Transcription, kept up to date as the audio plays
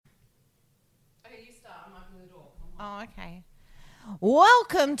Oh, okay.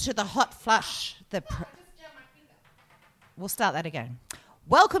 Welcome to the Hot Flush. We'll start that again.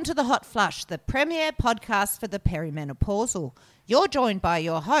 Welcome to the Hot Flush, the premier podcast for the perimenopausal. You're joined by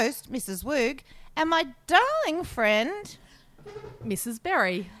your host, Mrs Woog, and my darling friend, Mrs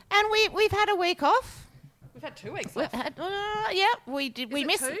Berry. And we've had a week off. We've had 2 weeks off. We did. We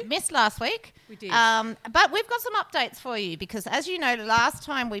two? missed last week. We did. But we've got some updates for you because, as you know, last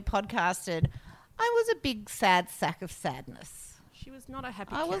time we podcasted, I was a big sad sack of sadness. She was not a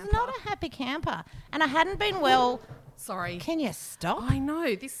happy I camper. was not a happy camper. And I hadn't been well. Sorry. Can you stop? I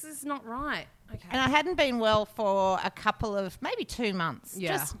know. This is not right. Okay. And I hadn't been well for a couple of, maybe 2 months.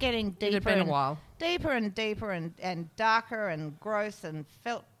 Yeah. Just getting deeper. It had been a while. Deeper and deeper and darker and gross and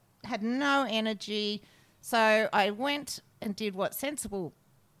had no energy. So I went and did what sensible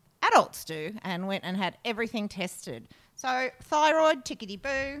adults do and went and had everything tested. So thyroid,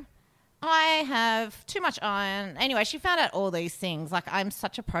 tickety-boo. I have too much iron. Anyway, she found out all these things. Like, I'm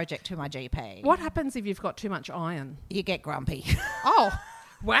such a project to my GP. What happens if you've got too much iron? You get grumpy. Oh,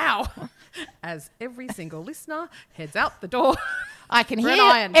 wow. As every single listener heads out the door. I can hear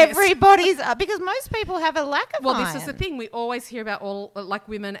iron everybody's... because most people have a lack of iron. Well, this is the thing. We always hear about all, like,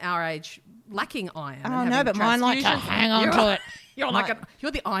 women our age lacking iron. Oh, no, but mine like to hang on to it.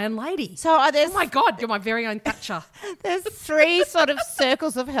 You're the iron lady. So oh my God, you're my very own Thatcher. There's 3 sort of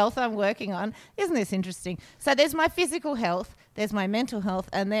circles of health I'm working on. Isn't this interesting? So there's my physical health, there's my mental health,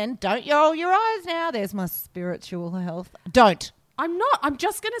 and then don't roll your eyes now, there's my spiritual health. Don't. I'm not. I'm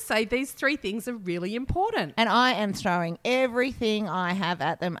just going to say these 3 things are really important. And I am throwing everything I have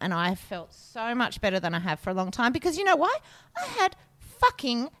at them, and I felt so much better than I have for a long time because you know why? I had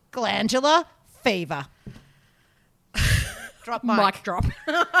fucking glandular fever. Drop mic drop.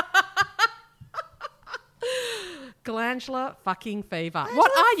 Glandular fucking fever.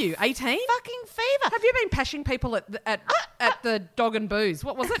 What are you, 18? Fucking fever. Have you been pashing people at the Dog and Booze?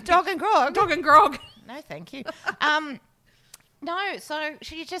 What was it? Dog and Grog. Dog and Grog. No, thank you. No, so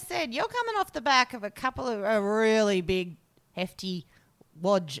she just said, you're coming off the back of a really big, hefty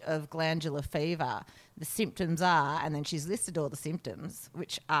wodge of glandular fever. The symptoms are, and then she's listed all the symptoms,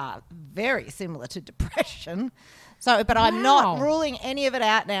 which are very similar to depression. So, but I'm not ruling any of it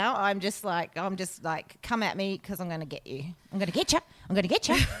out now. I'm just like, come at me because I'm going to get you. I'm going to get you. I'm going to get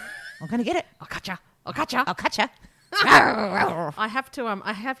you. I'm going to get it. I'll cut you. I'll cut you. I'll cut you. I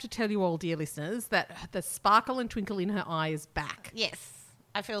have to tell you all, dear listeners, that the sparkle and twinkle in her eye is back. Yes.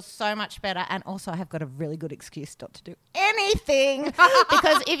 I feel so much better, and also I have got a really good excuse not to do anything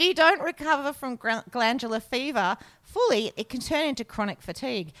because if you don't recover from glandular fever fully, it can turn into chronic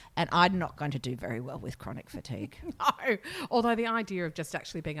fatigue, and I'm not going to do very well with chronic fatigue. No, although the idea of just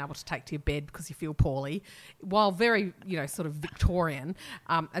actually being able to take to your bed because you feel poorly, while very, sort of Victorian,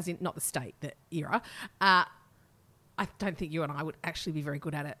 as in not the state, the era, I don't think you and I would actually be very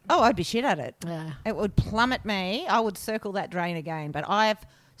good at it. Oh, I'd be shit at it. Yeah. It would plummet me. I would circle that drain again. But I've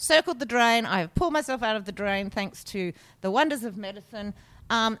circled the drain. I have pulled myself out of the drain thanks to the wonders of medicine.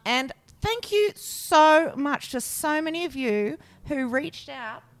 And thank you so much to so many of you who reached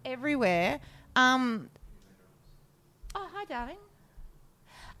out everywhere. Oh, hi, darling.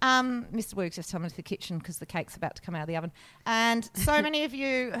 Mr. Woog's just come into the kitchen because the cake's about to come out of the oven. And so many of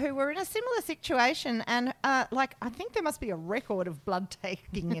you who were in a similar situation and, I think there must be a record of blood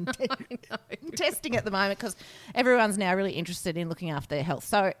taking and testing at the moment because everyone's now really interested in looking after their health.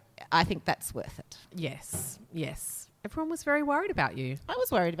 So I think that's worth it. Yes, yes. Everyone was very worried about you. I was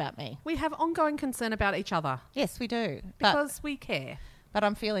worried about me. We have ongoing concern about each other. Yes, we do. Because we care. But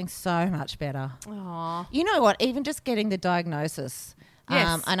I'm feeling so much better. Aww. You know what? Even just getting the diagnosis...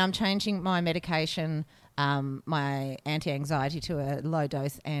 Yes. And I'm changing my medication, my anti-anxiety to a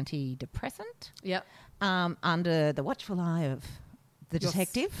low-dose antidepressant. Yep. Under the watchful eye of the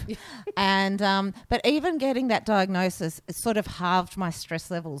detective. And but even getting that diagnosis, it sort of halved my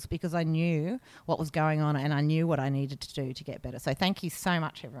stress levels because I knew what was going on and I knew what I needed to do to get better. So thank you so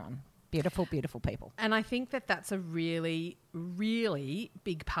much, everyone. Beautiful, beautiful people. And I think that that's a really, really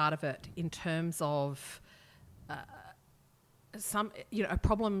big part of it in terms of... a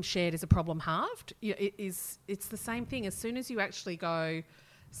problem shared is a problem halved. It's the same thing. As soon as you actually go,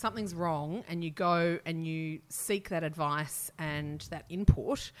 something's wrong, and you go and you seek that advice and that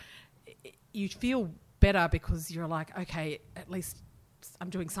input, you feel better because you're like, okay, at least I'm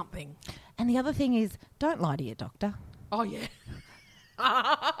doing something. And the other thing is, don't lie to your doctor. Oh yeah.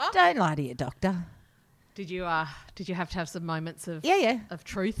 Don't lie to your doctor. Did you have to have some moments of of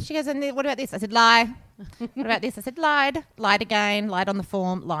truth? She goes, and what about this? I said, lie. What about this? I said, lied again, lied on the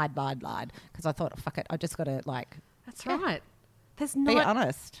form, lied. Because I thought, fuck it, I just got to That's right. There's be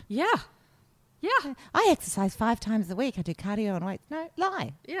honest. Yeah. Yeah. I exercise 5 times a week. I do cardio and weights. No,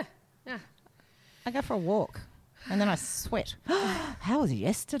 lie. Yeah. Yeah. I go for a walk and then I sweat. How was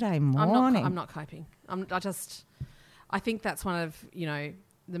yesterday morning? I'm not coping. I think that's one of,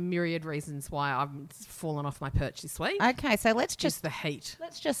 the myriad reasons why I've fallen off my perch this week. Okay, so let's just... the heat.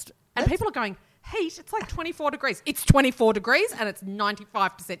 And people are going, heat? It's like 24 degrees. It's 24 degrees and it's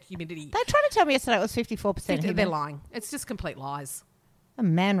 95% humidity. They tried to tell me yesterday it was 54% humidity. They're lying. It's just complete lies. A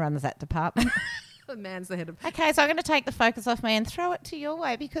man runs that department. The man's the head of... Okay, so I'm going to take the focus off me and throw it to your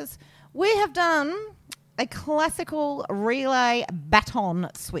way because we have done a classical relay baton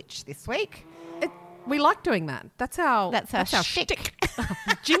switch this week. We like doing that. That's our shtick.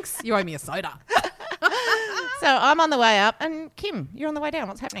 Jinx, you owe me a soda. So I'm on the way up and Kim, you're on the way down.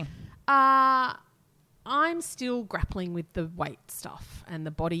 What's happening? I'm still grappling with the weight stuff and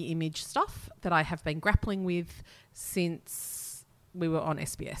the body image stuff that I have been grappling with since we were on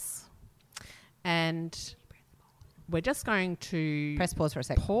SBS. And we're just going to... Press pause for a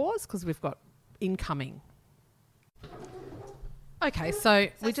sec. Pause because we've got incoming. Okay, so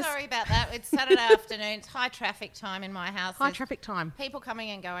we just... Sorry about that. It's Saturday afternoon. It's high traffic time in my house. High traffic time. People coming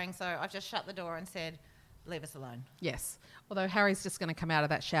and going, so I've just shut the door and said, leave us alone. Yes. Although Harry's just going to come out of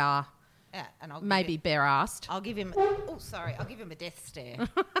that shower... Yeah, and I'll maybe bare-assed. I'll give him... Oh, sorry. I'll give him a death stare. Do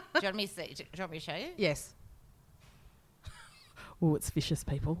you want me to show you? Yes. Oh, it's vicious,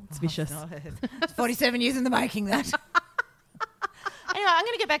 people. It's vicious. It's 47 years in the making, that. Anyway, I'm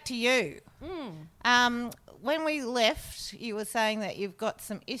going to get back to you. When we left, you were saying that you've got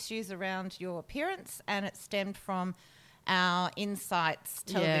some issues around your appearance and it stemmed from our Insights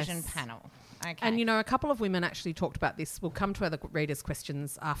television panel. Okay. And, a couple of women actually talked about this. We'll come to other readers'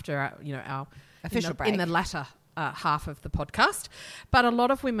 questions after, our official break. In the latter half of the podcast. But a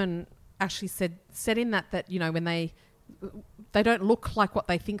lot of women actually said in that, when they don't look like what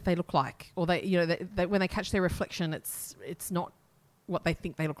they think they look like, or they when they catch their reflection, it's not what they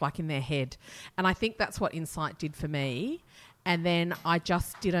think they look like in their head. And I think that's what Insight did for me. And then I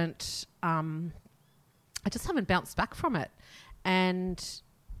just didn't, I just haven't bounced back from it. And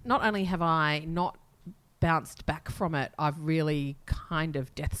not only have I not bounced back from it, I've really kind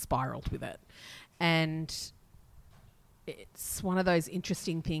of death spiraled with it. And it's one of those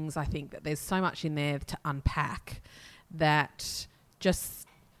interesting things, I think, that there's so much in there to unpack that just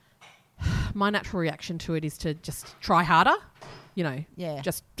my natural reaction to it is to just try harder,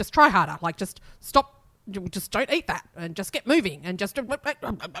 just try harder. Like just stop, just don't eat that and just get moving and just...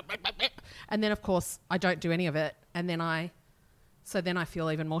 And then, of course, I don't do any of it. And then I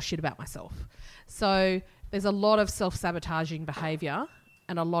feel even more shit about myself. So there's a lot of self-sabotaging behaviour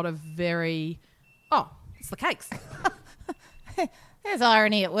and a lot of it's the cakes. There's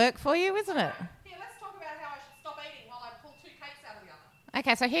irony at work for you, isn't it? Yeah, let's talk about how I should stop eating while I pull 2 cakes out of the oven.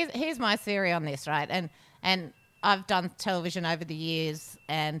 Okay, so here's my theory on this, right? And I've done television over the years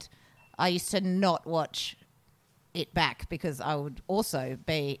and I used to not watch it back because I would also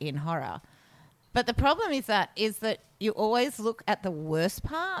be in horror. But the problem is that you always look at the worst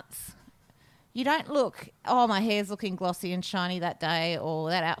parts. You don't look, my hair's looking glossy and shiny that day,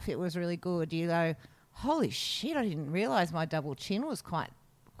 or that outfit was really good. You go, holy shit, I didn't realise my double chin was quite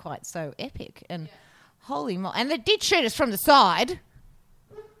so epic. And holy and they did shoot us from the side.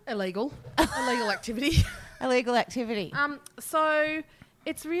 Illegal activity. Illegal activity. So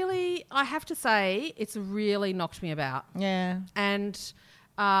it's really, I have to say, it's really knocked me about. Yeah. And...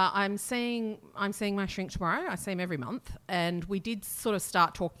 I'm seeing my shrink tomorrow. I see him every month, and we did sort of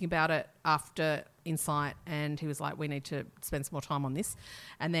start talking about it after Insight, and he was like, we need to spend some more time on this.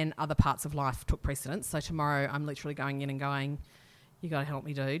 And then other parts of life took precedence. So tomorrow I'm literally going in and going, you got to help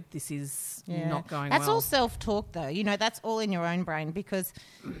me, dude. This is not going That's well. all self-talk, though. That's all in your own brain, because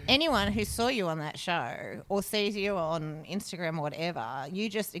anyone who saw you on that show or sees you on Instagram or whatever, you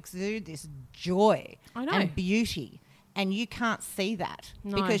just exude this joy and beauty. And you can't see that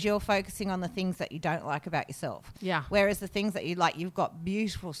because you're focusing on the things that you don't like about yourself. Yeah. Whereas the things that you like, you've got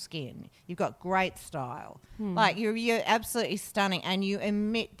beautiful skin, you've got great style, like you're absolutely stunning, and you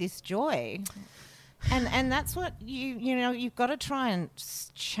emit this joy. And that's what you've got to try and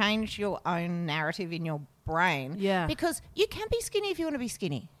change your own narrative in your brain. Yeah. Because you can be skinny if you want to be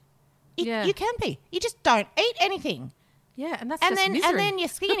skinny. You can be. You just don't eat anything. Yeah, and that's misery. And then you're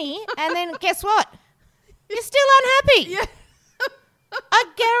skinny, and then guess what? You're still unhappy. Yeah. I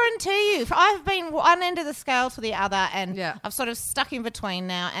guarantee you. I've been one end of the scale to the other, and I've sort of stuck in between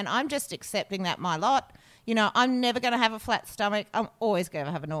now, and I'm just accepting that my lot. I'm never going to have a flat stomach. I'm always going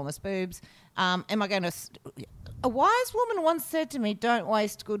to have enormous boobs. Am I going to... A wise woman once said to me, don't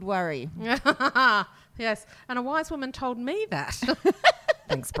waste good worry. Yes, and a wise woman told me that.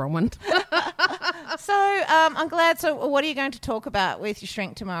 Thanks, Bronwyn. So I'm glad. So what are you going to talk about with your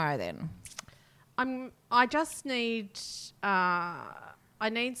shrink tomorrow then? I just need I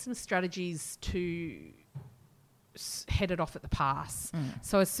need some strategies to head it off at the pass.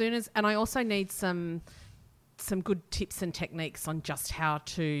 So as soon as, and I also need some good tips and techniques on just how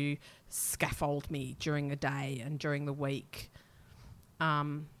to scaffold me during the day and during the week,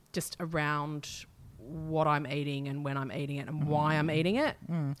 just around what I'm eating and when I'm eating it and why I'm eating it.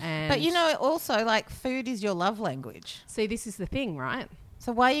 And But you know, also like food is your love language. see, this is the thing, right?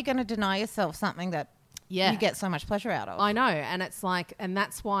 So why are you going to deny yourself something that Yeah. you get so much pleasure out of? I know, and it's like, and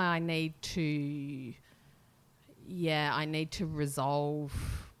that's why I need to resolve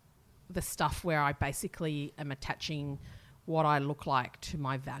the stuff where I basically am attaching what I look like to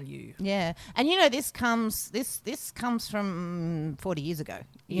my value. Yeah. And you know, this comes from 40 years ago.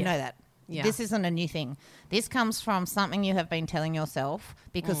 You know that. Yeah. This isn't a new thing. This comes from something you have been telling yourself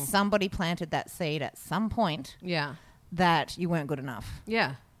because somebody planted that seed at some point Yeah. that you weren't good enough.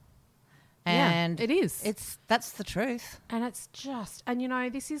 Yeah. And it is. That's the truth. And it's just, and you know,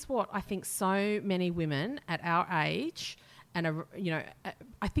 this is what I think so many women at our age, and you know,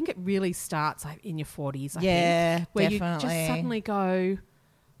 I think it really starts like in your 40s. I think, where you just suddenly go,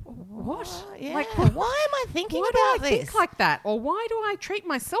 what? Yeah. Like, why am I thinking why about do I this? think like that, or why do I treat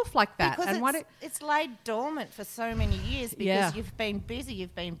myself like that? Because And it's laid dormant for so many years because Yeah. you've been busy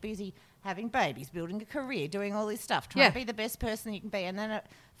having babies, building a career, doing all this stuff, trying to be the best person you can be. And then at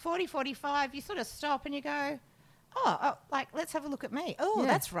 40, 45, you sort of stop and you go, like, let's have a look at me. Oh,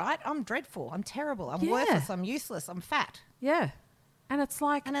 that's right. I'm dreadful. I'm terrible. I'm worthless. I'm useless. I'm fat. Yeah. And it's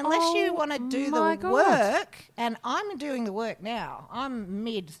like, And unless you want to do the work, and I'm doing the work now, I'm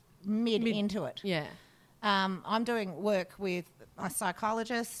mid into it. Yeah. I'm doing work with a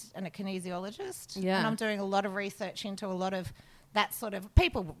psychologist and a kinesiologist. Yeah. And I'm doing a lot of research into a lot of that sort of,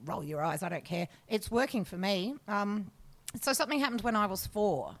 people roll your eyes, I don't care. It's working for me. So something happened when I was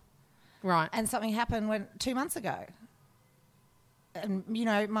 4. Right. And something happened 2 months ago. And, you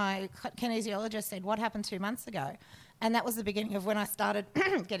know, my kinesiologist said, what happened 2 months ago? And that was the beginning of when I started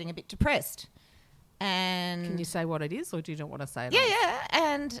getting a bit depressed. And Can you say what it is, or do you not want to say it? yeah.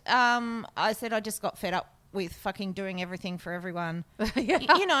 And I said I just got fed up with fucking doing everything for everyone. Yeah.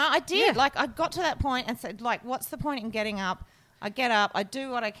 You know, I did. Yeah. Like, I got to that point and said, like, what's the point in getting up? I get up, I do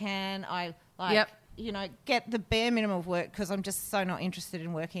what I can. I, like, you know, get the bare minimum of work because I'm just so not interested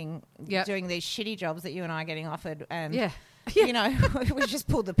in working, doing these shitty jobs that you and I are getting offered. And, you know, we just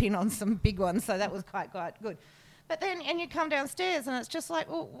pulled the pin on some big ones, so that was quite good. But then, and you come downstairs and it's just like,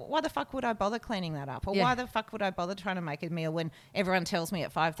 well, why the fuck would I bother cleaning that up? Or why the fuck would I bother trying to make a meal when everyone tells me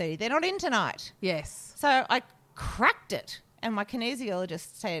at 5:30 they're not in tonight? Yes. So I cracked it. And my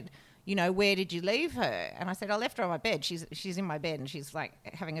kinesiologist said, you know, where did you leave her? And I said, I left her on my bed. She's in my bed and she's like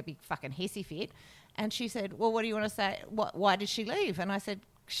having a big fucking hissy fit. And she said, well, what do you want to say? Why did she leave? And I said,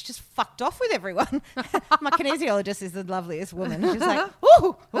 she just fucked off with everyone. My kinesiologist is the loveliest woman. She's like,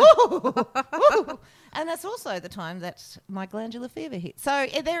 ooh, ooh, ooh. And that's also the time that my glandular fever hit. So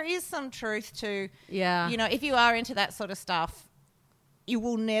there is some truth to, you know, if you are into that sort of stuff, you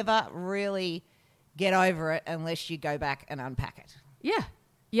will never really get over it unless you go back and unpack it. Yeah.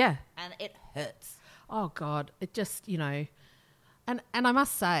 Yeah. And it hurts. Oh, God. It just, you know, and I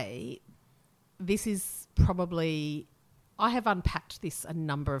must say, this is probably, I have unpacked this a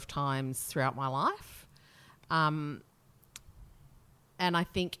number of times throughout my life. And I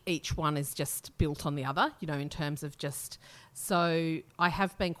think each one is just built on the other, you know, in terms of just, so I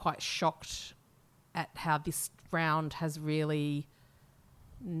have been quite shocked at how this round has really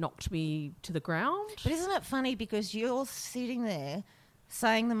knocked me to the ground. But isn't it funny because you're sitting there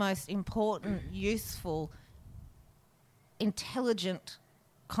saying the most important, useful, intelligent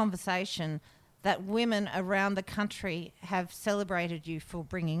conversation that women around the country have celebrated you for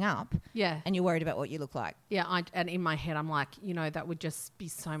bringing up. Yeah. And you're worried about what you look like. Yeah. And in my head, I'm like, you know, that would just be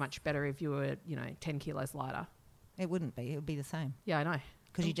so much better if you were, you know, 10 kilos lighter. It wouldn't be. It would be the same. Yeah, I know.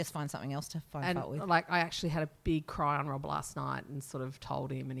 Because you just find something else to find fault with. Like, I actually had a big cry on Rob last night and sort of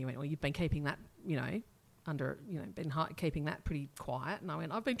told him, and he went, well, you've been keeping that, you know, keeping that pretty quiet. And I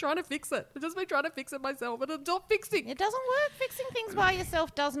went, I've been trying to fix it. I've just been trying to fix it myself, and it's not fixing. It doesn't work. Fixing things by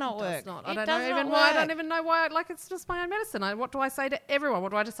yourself does not work. It does not. I don't even know why. Like, it's just my own medicine. What do I say to everyone?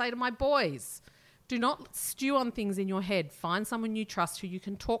 What do I just say to my boys? Do not stew on things in your head. Find someone you trust who you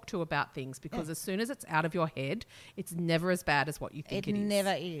can talk to about things, because as soon as it's out of your head, it's never as bad as what you think it is. It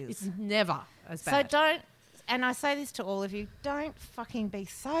never is. It's never as bad. So don't, and I say this to all of you, don't fucking be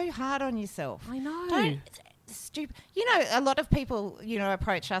so hard on yourself. I know. Don't, stupid. You know, a lot of people, you know,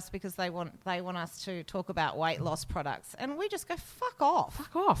 approach us because they want us to talk about weight loss products, and we just go, fuck off.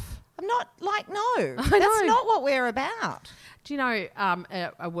 Fuck off. I'm not like, no. That's know. not what we're about. Do you know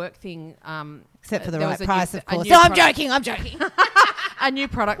a work thing? Except for the there right was price, of course. new I'm product- joking. I'm joking. A new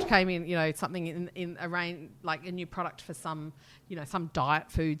product came in, something in a range, like a new product for some, some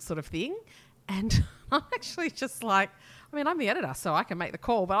diet food sort of thing. And I'm actually just like, I'm the editor, so I can make the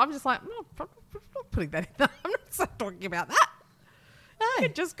call, but I'm just like, I'm not putting that in there. I'm not talking about that. No. You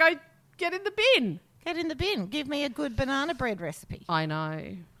can just go get in the bin. Get in the bin. Give me a good banana bread recipe. I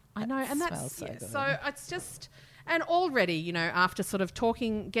know. And that's smells so good. so it's just, and already, after sort of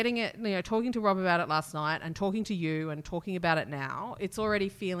talking to Rob about it last night and talking to you and talking about it now, it's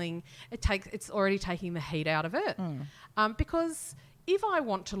already it's already taking the heat out of it. Because if I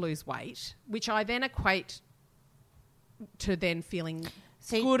want to lose weight, which I then equate to then feeling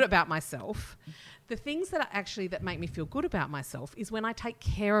good about myself, the things that make me feel good about myself is when I take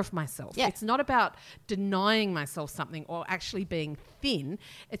care of myself. Yeah. It's not about denying myself something or actually being thin.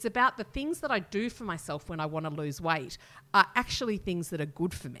 It's about the things that I do for myself when I want to lose weight are actually things that are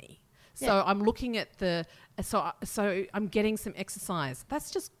good for me. So I'm looking at so I'm getting some exercise. That's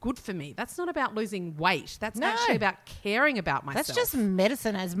just good for me. That's not about losing weight. That's actually about caring about myself. That's just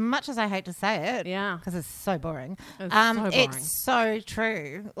medicine, as much as I hate to say it. Yeah. Because it's so boring. It's so boring. It's so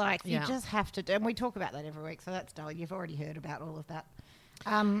true. Like, you just have to do, and we talk about that every week, so that's dull. You've already heard about all of that.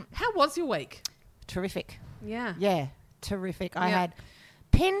 How was your week? Terrific. Yeah. Yeah, terrific. I had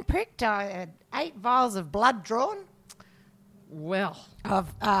pin pricked. I had 8 vials of blood drawn. Well, I've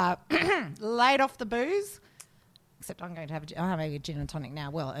laid off the booze, except I'm having a gin and tonic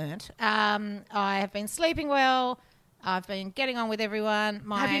now, well earned. I have been sleeping well. I've been getting on with everyone.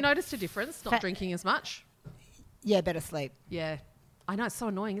 Have you noticed a difference not drinking as much? Yeah, better sleep. Yeah. I know, it's so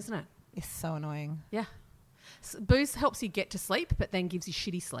annoying, isn't it? It's so annoying. Yeah. So booze helps you get to sleep, but then gives you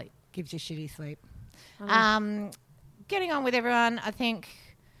shitty sleep. Gives you shitty sleep. Getting on with everyone. I think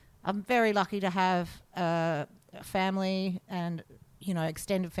I'm very lucky to have a family and,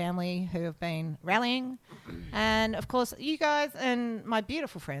 extended family who have been rallying. And, of course, you guys and my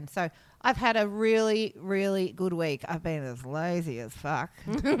beautiful friends. So I've had a really, really good week. I've been as lazy as fuck.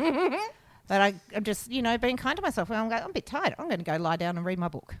 But I'm just, being kind to myself. I'm a bit tired. I'm going to go lie down and read my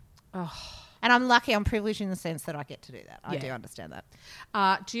book. Oh. And I'm lucky, I'm privileged in the sense that I get to do that. I do understand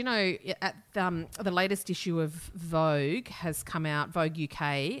that. Do you know, at the latest issue of Vogue has come out, Vogue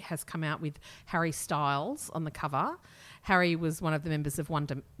UK has come out with Harry Styles on the cover. Harry was one of the members of One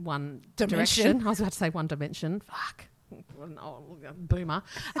Direction. I was about to say One Dimension. Fuck. Boomer.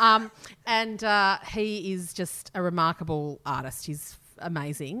 And he is just a remarkable artist. He's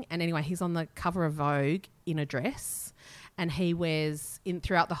amazing. And anyway, he's on the cover of Vogue in a dress. And he wears,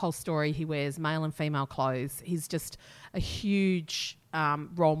 throughout the whole story, he wears male and female clothes. He's just a huge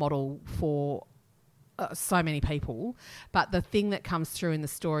role model for so many people. But the thing that comes through in the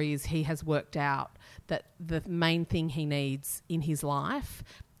story is he has worked out that the main thing he needs in his life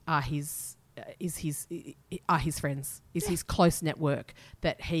are his friends, is his close network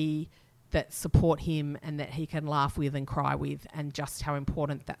that support him and that he can laugh with and cry with, and just how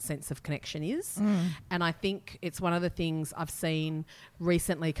important that sense of connection is. And I think it's one of the things I've seen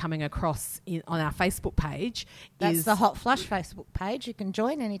recently coming across on our Facebook page. That's the Hot Flush Facebook page. You can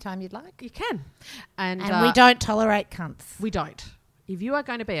join anytime you'd like. You can. And we don't tolerate cunts. We don't. If you are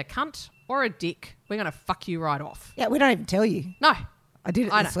going to be a cunt or a dick, we're going to fuck you right off. Yeah, we don't even tell you. No. I did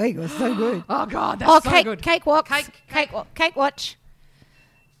it this week. It was so good. Oh, God, that's so good. Cake watch.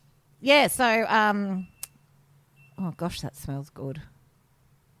 Yeah, so, oh gosh, that smells good.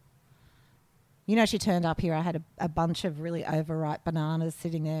 She turned up here. I had a bunch of really overripe bananas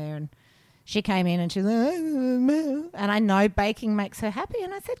sitting there, and she came in and she's like, and I know baking makes her happy.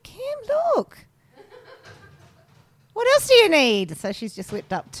 And I said, Kim, look, what else do you need? So she's just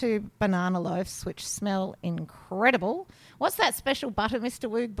whipped up 2 banana loaves, which smell incredible. What's that special butter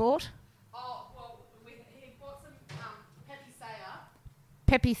Mr. Woog bought? Oh, well, he bought some Peppy Sayer.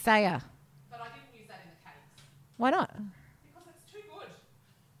 Peppy Sayer. But I didn't use that in the cakes. Why not? Because it's too good.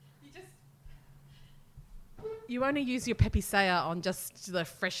 You only use your Peppy Sayer on just the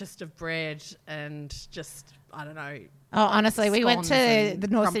freshest of bread and just, I don't know. Oh, honestly, we went to the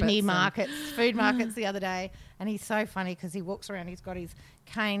North Sydney food markets the other day, and he's so funny because he walks around, he's got his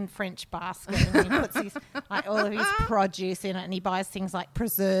cane French basket and he puts all of his produce in it, and he buys things like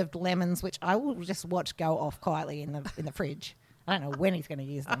preserved lemons, which I will just watch go off quietly in the fridge. I don't know when he's going to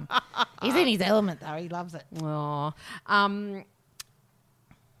use them. He's in his element, though. He loves it. Oh,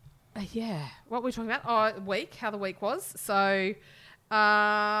 yeah. What were we talking about? How the week was. So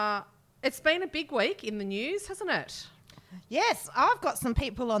it's been a big week in the news, hasn't it? Yes, I've got some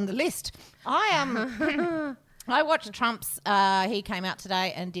people on the list. I am I watched Trump's. He came out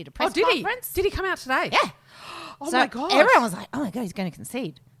today and did a press did conference. He? Did he come out today? Yeah. Oh So my god! everyone was like, "Oh my god, he's going to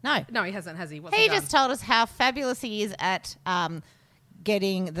concede." No, No, he hasn't, has he? What's he done? just told us how fabulous he is at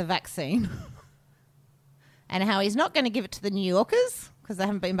getting the vaccine, and how he's not going to give it to the New Yorkers because they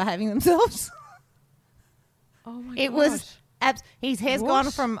haven't been behaving themselves. Oh my god! It was his hair's What?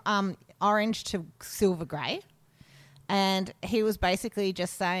 gone from orange to silver grey. And he was basically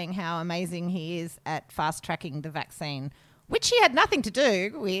just saying how amazing he is at fast tracking the vaccine, which he had nothing to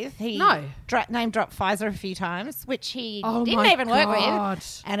do with. He name dropped Pfizer a few times, which he didn't even work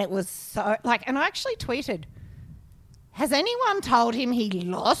with. And it was so and I actually tweeted, has anyone told him he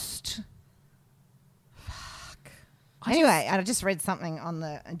lost? Fuck. Anyway, I just read something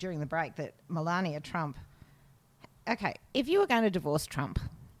during the break that Melania Trump. Okay, if you were going to divorce Trump,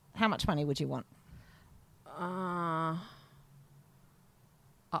 how much money would you want? I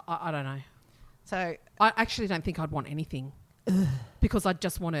don't know. So I actually don't think I'd want anything because I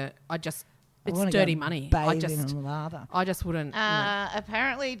just want to. It's dirty money. I just wouldn't.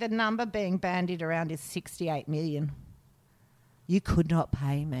 Apparently, the number being bandied around is 68 million. You could not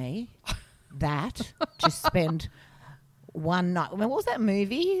pay me that to spend one night. I mean, what was that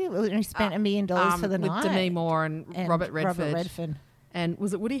movie? We spent $1 million for the night with Demi Moore and Robert Redford. Robert Redford. And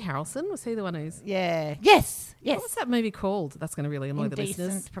was it Woody Harrelson? Was he the one who's... Yeah. Yes. What was that movie called? That's going to really annoy the listeners.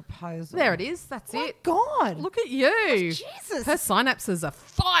 Indecent Proposal. There it is. That's it. God. Look at you. Oh, Jesus. Her synapses are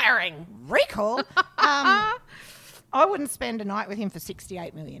firing. Recall. I wouldn't spend a night with him for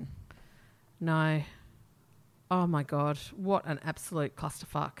 68 million. No. Oh, my God. What an absolute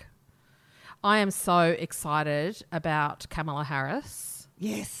clusterfuck. I am so excited about Kamala Harris.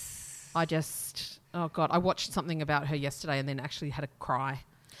 Yes. Oh, God, I watched something about her yesterday and then actually had a cry.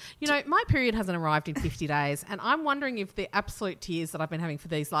 You know, my period hasn't arrived in 50 days and I'm wondering if the absolute tears that I've been having for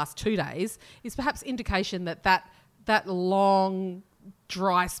these last 2 days is perhaps indication that long,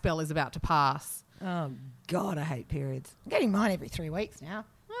 dry spell is about to pass. Oh, God, I hate periods. I'm getting mine every 3 weeks now.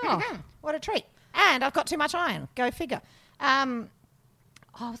 Oh. What a treat. And I've got too much iron. Go figure.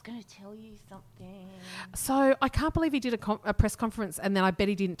 I was going to tell you something. So I can't believe he did a press conference and then I bet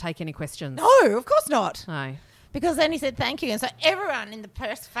he didn't take any questions. No, of course not. No. Because then he said thank you. And so everyone in the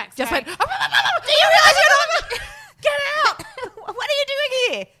press fax just went, do you realise you're not... Get out. What are you doing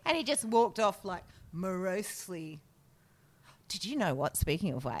here? And he just walked off like morosely. Did you know what?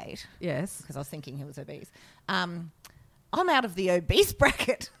 Speaking of weight. Yes. Because I was thinking he was obese. I'm out of the obese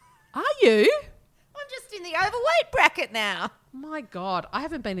bracket. Are you? I'm just in the overweight bracket now. My God, I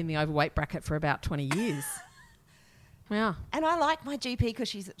haven't been in the overweight bracket for about 20 years. Yeah. And I like my GP because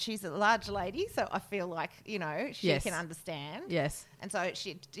she's a large lady, so I feel like, she Yes. can understand. Yes. And so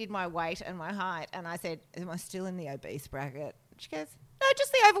she did my weight and my height, and I said, am I still in the obese bracket? She goes, no,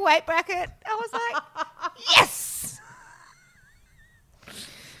 just the overweight bracket. I was like, yes!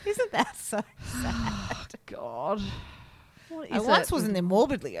 Isn't that so sad? God. What is I once was in the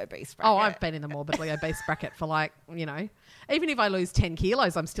morbidly obese bracket. Oh, I've been in the morbidly obese bracket for even if I lose 10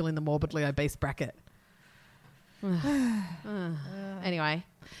 kilos, I'm still in the morbidly obese bracket. Anyway,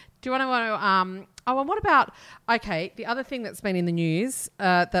 do you want to... and what about... Okay, the other thing that's been in the news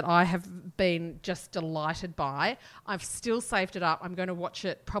that I have been just delighted by, I've still saved it up. I'm going to watch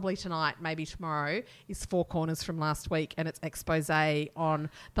it probably tonight, maybe tomorrow, is Four Corners from last week, and it's expose on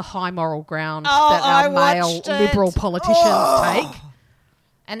the high moral ground that our male liberal politicians take.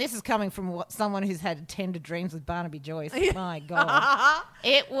 And this is coming from someone who's had tender dreams with Barnaby Joyce. My God.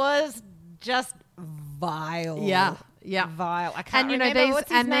 It was just vile. Yeah. Vile. I can't remember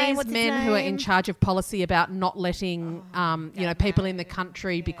these men who are in charge of policy about not letting people in the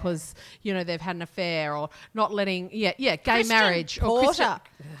country because they've had an affair, or not letting gay Christian marriage Porter. or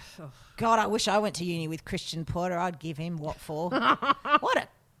Christian. God, I wish I went to uni with Christian Porter. I'd give him what for? What a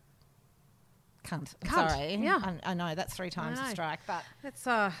cunt. Sorry. Yeah. I know that's 3 times a strike, but it's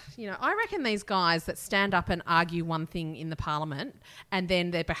I reckon these guys that stand up and argue one thing in the parliament and then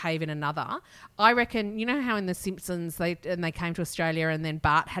they behave in another. I reckon how in The Simpsons they came to Australia and then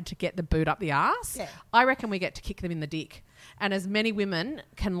Bart had to get the boot up the arse. Yeah. I reckon we get to kick them in the dick. And as many women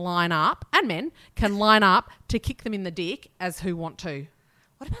can line up and men can line up to kick them in the dick as who want to.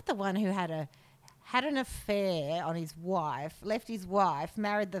 What about the one who had an affair on his wife, left his wife,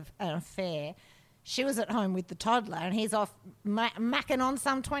 married an affair? She was at home with the toddler and he's off macking on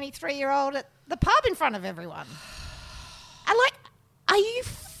some 23-year-old at the pub in front of everyone. And are you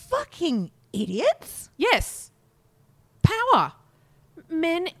fucking idiots? Yes. Power.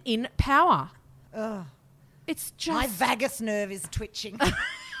 Men in power. Ugh. It's just... My vagus nerve is twitching.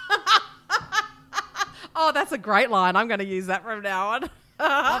 Oh, that's a great line. I'm going to use that from now on.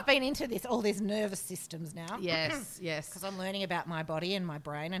 I've been into all these nervous systems now. Yes. Because I'm learning about my body and my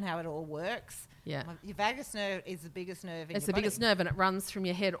brain and how it all works. Yeah. Your vagus nerve is the biggest nerve in your body. It's the biggest nerve, and it runs from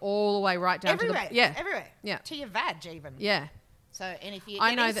your head all the way right down everywhere, to the... Yeah. Everywhere. Yeah. To your vag even. Yeah. So, and if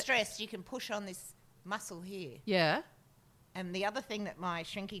you're stressed, you can push on this muscle here. Yeah. And the other thing that my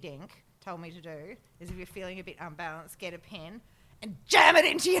shrinky dink told me to do is if you're feeling a bit unbalanced, get a pen and jam it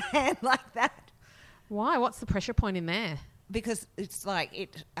into your hand like that. Why? What's the pressure point in there? Because it's like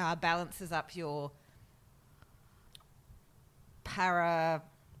it balances up your the para...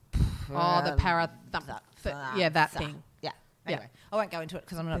 that thing. Yeah. Anyway, I won't go into it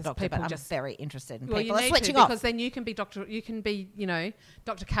because I'm not a doctor, but I'm just very interested in well, people you switching off. off. Because then you can be Dr.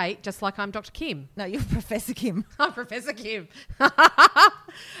 Kate, just like I'm Dr. Kim. No, you're Professor Kim. I'm Professor Kim.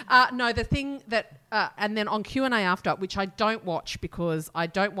 No, the thing that... and then on Q&A after, which I don't watch because I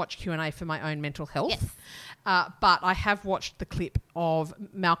don't watch Q&A for my own mental health. Yes. But I have watched the clip of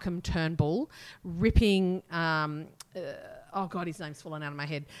Malcolm Turnbull ripping... oh, God, his name's fallen out of my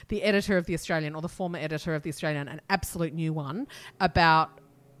head. The editor of The Australian, or the former editor of The Australian, an absolute new one, about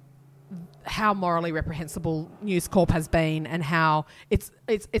how morally reprehensible News Corp has been and how it's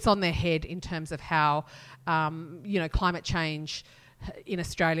on their head in terms of how, climate change in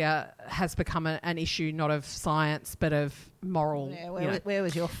Australia has become an issue not of science but of moral. Yeah, where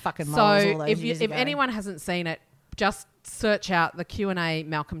was your fucking morals all those years if ago? anyone hasn't seen it, just search out the Q&A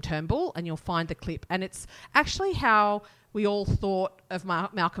Malcolm Turnbull and you'll find the clip. And it's actually how we all thought of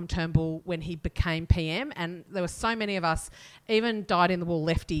Malcolm Turnbull when he became PM, and there were so many of us, even dyed-in-the-wool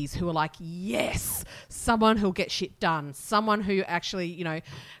lefties, who were like, yes, someone who'll get shit done, someone who actually,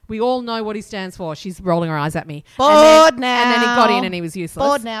 we all know what he stands for. She's rolling her eyes at me. Bored now. And then he got in and he was useless.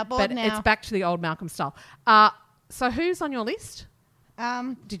 Bored now. But it's back to the old Malcolm style. So who's on your list?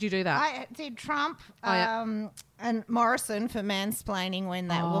 Did you do that? I did Trump and Morrison for mansplaining when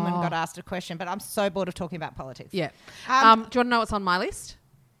that woman got asked a question, but I'm so bored of talking about politics. Yeah. Do you want to know what's on my list?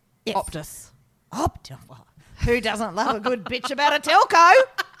 Yes. Optus. Well, who doesn't love a good bitch about a telco? I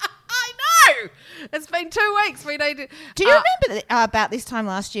know! It's been 2 weeks. We need to... Do you remember about this time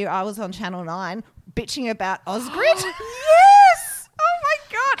last year I was on Channel 9 bitching about Osgrid? Yes! Oh, my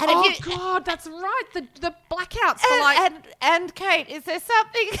God. God, that's right. The blackouts for And Kate, is there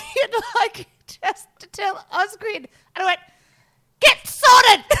something you'd like just to tell Osgrid? And I went, get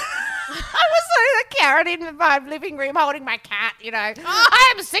sorted! I was like a Karen in my living room holding my cat,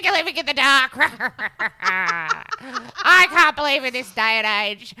 I am sick of living in the dark. I can't believe in this day and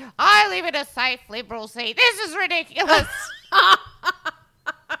age. I live in a safe liberal seat. This is ridiculous.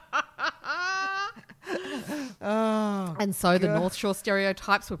 And so the North Shore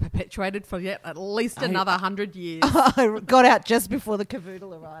stereotypes were perpetuated for yet at least another 100 years. I got out just before the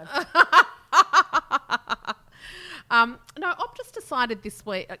cavoodle arrived. No, Optus decided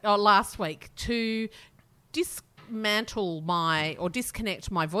last week to disconnect my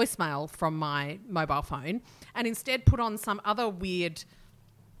voicemail from my mobile phone and instead put on some other weird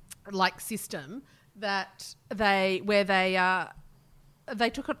system that they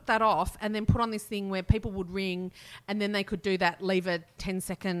took that off and then put on this thing where people would ring and then they could do that, leave a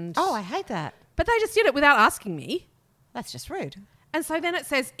 10-second... Oh, I hate that. But they just did it without asking me. That's just rude. And so then it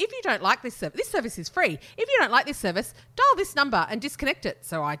says, if you don't like this service is free. If you don't like this service, dial this number and disconnect it.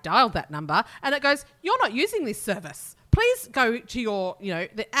 So I dialed that number and it goes, you're not using this service. Please go to your,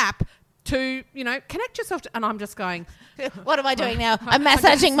 the app to, connect yourself to... And I'm just going... What am I doing now? I'm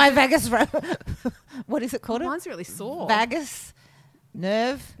massaging my vagus... What is it called? Mine's really sore. Vagus...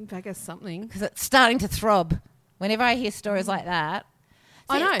 nerve, vagus something, because it's starting to throb. Whenever I hear stories like that,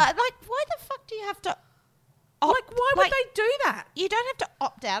 I know. Why the fuck do you have to? Why would they do that? You don't have to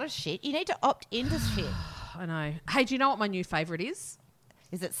opt out of shit. You need to opt into shit. I know. Hey, do you know what my new favourite is?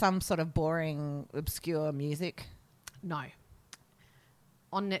 Is it some sort of boring, obscure music? No.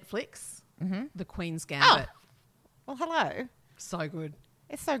 On Netflix, The Queen's Oh. Gambit. Well, hello. So good.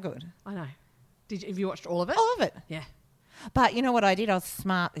 It's so good. I know. Have you watched all of it? All of it. Yeah. But you know what I did? I was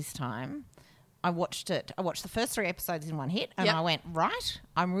smart this time. I watched it. I watched the first 3 episodes in one hit, and I went, right,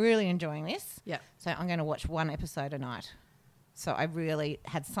 I'm really enjoying this. Yeah. So I'm going to watch 1 episode a night. So I really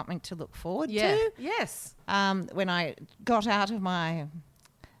had something to look forward to. Yes. When I got out of my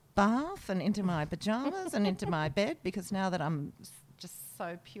bath and into my pajamas and into my bed, because now that I'm just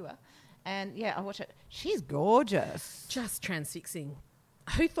so pure. And yeah, I watch it. She's gorgeous. Just transfixing.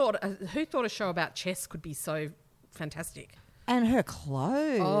 Who thought a show about chess could be so fantastic? And her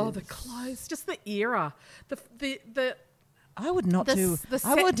clothes. Oh, the clothes, just the era. The I would not the do. set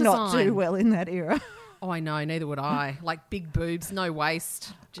I would not design. do well in that era. Oh, I know. Neither would I. Like big boobs, no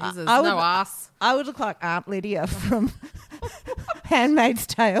waist. Jesus, I would- no ass. I would look like Aunt Lydia from Handmaid's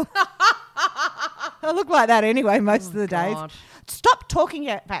Tale. I look like that anyway most of the days. Stop talking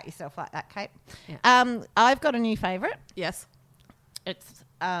about yourself like that, Kate. Yeah. I've got a new favourite. Yes. It's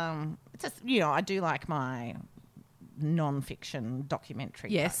just, I do like my non-fiction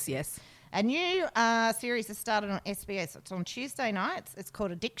documentary. Yes, yes. A new series has started on SBS. It's on Tuesday nights. It's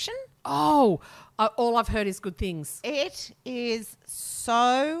called Addiction. Oh, all I've heard is good things. It is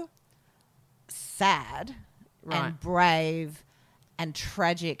so sad and brave and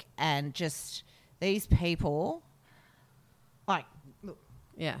tragic, and just these people, like, look,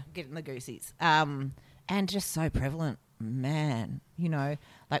 getting the goosies, and just so prevalent. Man,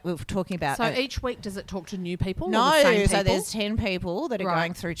 like we were talking about. So each week, does it talk to new people? No, or the same people? So there's 10 people that are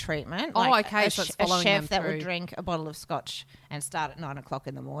going through treatment. Like so it's following a chef them that through. would drink a bottle of scotch and start at 9 o'clock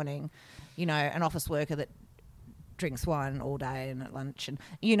in the morning. An office worker that drinks wine all day and at lunch, and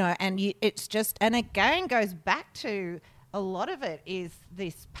it's just, and again goes back to a lot of it is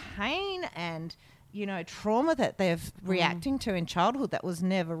this pain and trauma that they're reacting to in childhood that was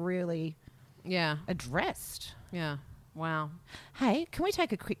never really addressed. Yeah. Wow. Hey, can we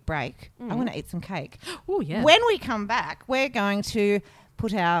take a quick break? I want to eat some cake. Oh, yeah. When we come back, we're going to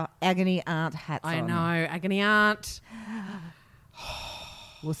put our agony aunt hats on. I know, agony aunt.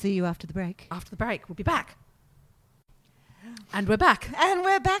 We'll see you after the break. After the break, we'll be back. And we're back. And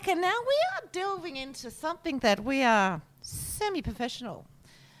we're back, and now we are delving into something that we are semi-professional.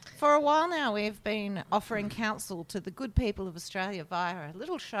 For a while now, we've been offering counsel to the good people of Australia via a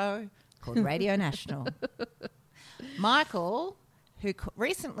little show called Radio National. Michael, who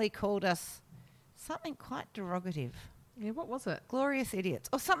recently called us something quite derogative. Yeah, what was it? Glorious idiots,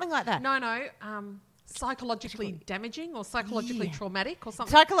 or something like that. No. Psychologically damaging or psychologically traumatic or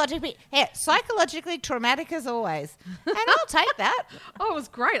something? Psychologically traumatic as always. And I'll take that. Oh, it was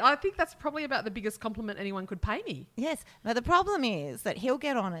great. I think that's probably about the biggest compliment anyone could pay me. Yes. Now, the problem is that he'll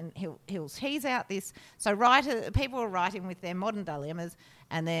get on and he'll tease out this. So people will write in with their modern dilemmas,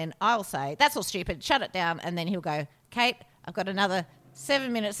 and then I'll say, that's all stupid, shut it down. And then he'll go, Kate, I've got another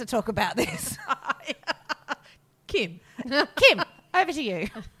 7 minutes to talk about this. Kim, over to you.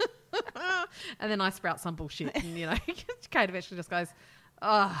 And then I sprout some bullshit, and Kate eventually just goes,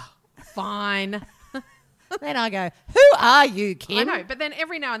 "Oh, fine." Then I go, "Who are you, Kim?" I know, but then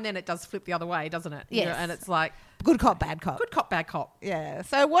every now and then it does flip the other way, doesn't it? Yes. And it's like good cop, bad cop. Good cop, bad cop. Yeah.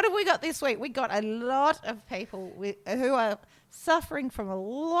 So what have we got this week? We got a lot of people who are suffering from a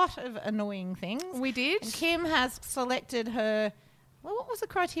lot of annoying things. We did. And Kim has selected her. Well, what was the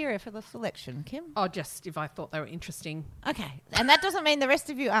criteria for the selection, Kim? Oh, just if I thought they were interesting. Okay. And that doesn't mean the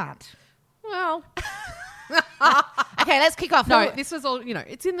rest of you aren't. Well. Okay, let's kick off. No, this was all,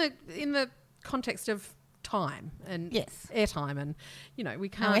 it's in the context of time and airtime, and we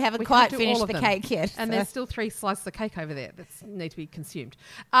can't. And we haven't quite finished the cake yet. And there's still 3 slices of cake over there that need to be consumed.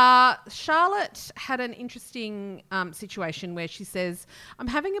 Charlotte had an interesting situation where she says, "I'm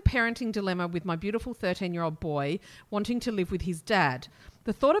having a parenting dilemma with my beautiful 13-year-old boy wanting to live with his dad.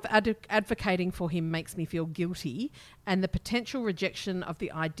 The thought of advocating for him makes me feel guilty, and the potential rejection of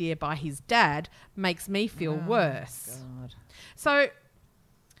the idea by his dad makes me feel worse." God. So,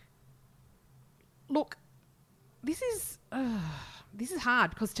 look, this is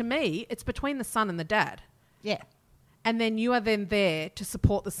hard because to me, it's between the son and the dad. Yeah. And then you are then there to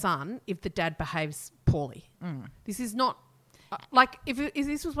support the son if the dad behaves poorly. This is not like if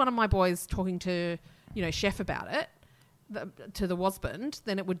this was one of my boys talking to, chef about it, to the husband,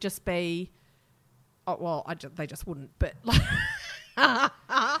 then it would just be, they just wouldn't. But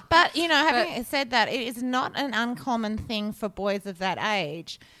but having said that, it is not an uncommon thing for boys of that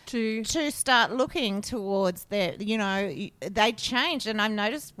age to start looking towards their, they changed, and I've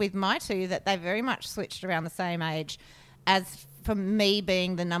noticed with my two that they very much switched around the same age as for me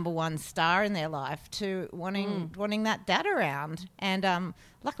being the number one star in their life to wanting that dad around, and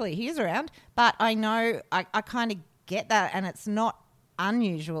luckily he is around. But I know I kind of get that, and it's not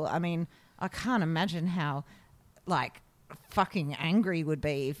unusual. I mean, I can't imagine how fucking angry would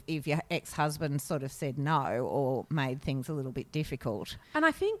be if your ex-husband sort of said no or made things a little bit difficult. And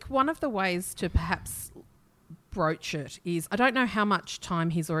I think one of the ways to perhaps broach it is, I don't know how much time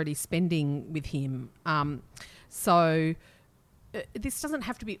he's already spending with him, so this doesn't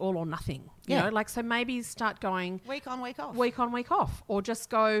have to be all or nothing, you know, so maybe start going week on, week off, or just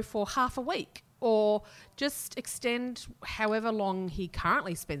go for half a week, or just extend however long he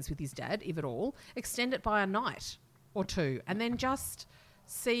currently spends with his dad, if at all, extend it by a night or 2, and then just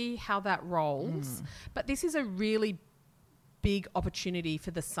see how that rolls. But this is a really big opportunity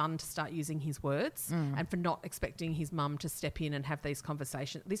for the son to start using his words and for not expecting his mum to step in and have these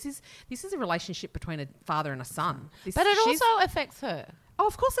conversations. This is a relationship between a father and a son. But it also affects her. Oh,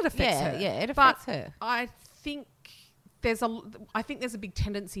 of course it affects her. Yeah, it affects her. I think there's a big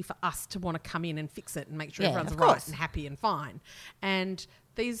tendency for us to want to come in and fix it and make sure everyone's right and happy and fine. And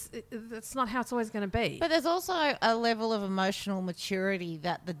that's not how it's always going to be. But there's also a level of emotional maturity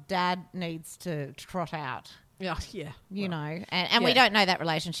that the dad needs to trot out. Yeah. You know, and we don't know that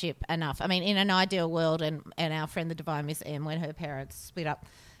relationship enough. I mean, in an ideal world, and our friend the Divine Miss M, when her parents split up,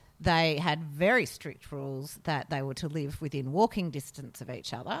 they had very strict rules that they were to live within walking distance of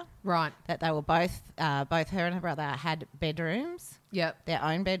each other. Right. That they were both her and her brother had bedrooms. Yep. Their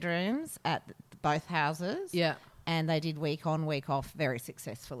own bedrooms at both houses. Yeah. And they did week on, week off very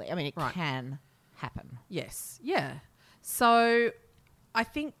successfully. I mean, it can happen. Yes. Yeah. So I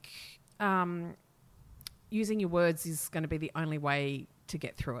think using your words is going to be the only way to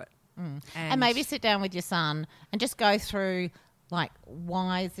get through it. And maybe sit down with your son and just go through, like,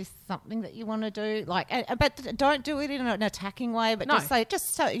 why is this something that you want to do? Like, but don't do it in an attacking way, but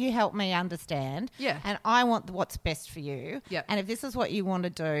just so you help me understand. Yeah. And I want what's best for you. Yep. And if this is what you want to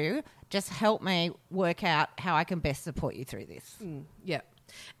do, just help me work out how I can best support you through this. Yeah.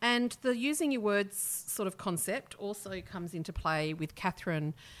 And the using your words sort of concept also comes into play with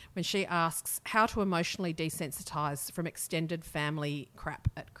Catherine when she asks how to emotionally desensitise from extended family crap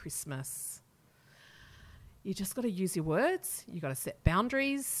at Christmas. You just got to use your words, you got to set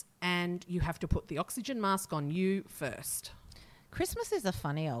boundaries, and you have to put the oxygen mask on you first. Christmas is a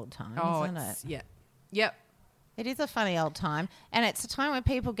funny old time, isn't it? Yeah. Yep. It is a funny old time, and it's a time when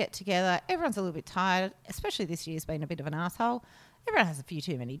people get together. Everyone's a little bit tired, especially this year's been a bit of an asshole. Everyone has a few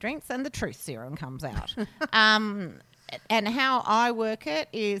too many drinks, and the truth serum comes out. And how I work it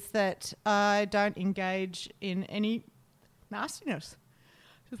is that I don't engage in any nastiness.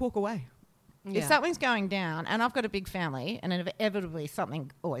 Just walk away. Yeah. If something's going down, and I've got a big family, and inevitably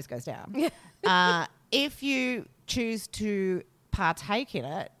something always goes down, if you choose to partake in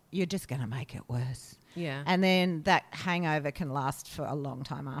it, you're just going to make it worse. Yeah. And then that hangover can last for a long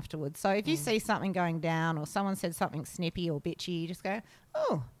time afterwards. So if you see something going down or someone said something snippy or bitchy, you just go,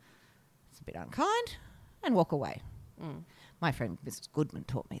 oh, it's a bit unkind, and walk away. My friend Mrs Goodman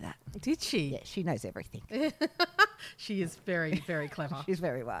taught me that. Did she? Yeah, she knows everything. She is very, very clever. She's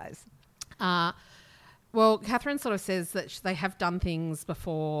very wise. Well, Catherine sort of says that they have done things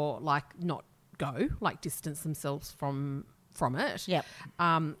before, like not go, like distance themselves from it. Yep.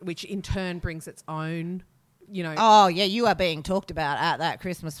 Which in turn brings its own, you know. Oh, yeah, you are being talked about at that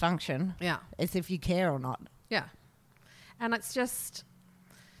Christmas function. Yeah. As if you care or not. Yeah. And it's just,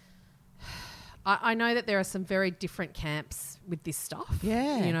 I know that there are some very different camps with this stuff.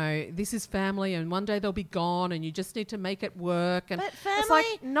 Yeah. You know, this is family and one day they'll be gone and you just need to make it work. And but family, it's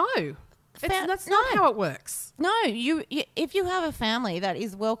like, no. That's not how it works. No, you if you have a family that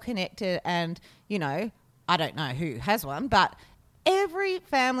is well connected and, you know, I don't know who has one, but every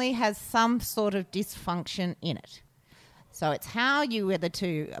family has some sort of dysfunction in it. So it's how you whether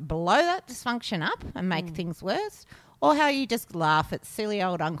to blow that dysfunction up and make things worse, or how you just laugh at silly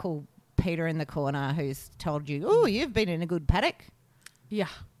old Uncle Peter in the corner who's told you, oh, you've been in a good paddock. Yeah.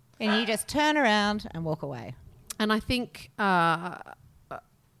 And you just turn around and walk away. And I think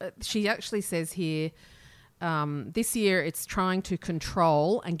she actually says here, this year it's trying to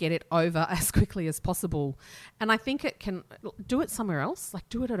control and get it over as quickly as possible. And I think it can do it somewhere else, like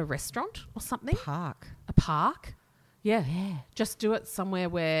do it at a restaurant or something. A park. Yeah. Just do it somewhere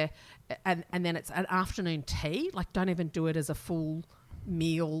where, and then it's an afternoon tea. Like don't even do it as a full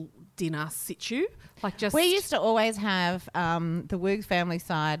meal dinner situ. Like just. We used to always have, the Woog family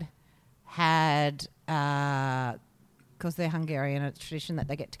side had, because they're Hungarian, a tradition that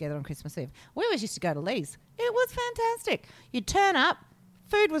they get together on Christmas Eve. We always used to go to Lee's. It was fantastic. You'd turn up,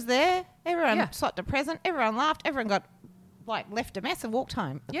 food was there, everyone swapped a present, everyone laughed, everyone got left a mess and walked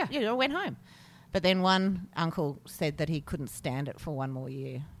home. Yeah. You know, went home. But then one uncle said that he couldn't stand it for one more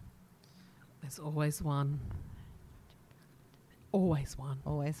year. There's always one. Always one.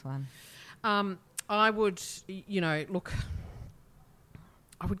 Always one. I would, I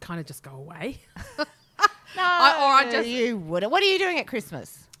would kind of just go away. No, you wouldn't. What are you doing at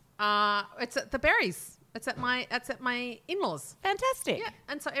Christmas? It's at the Berries. It's at my in-laws. Fantastic. Yeah,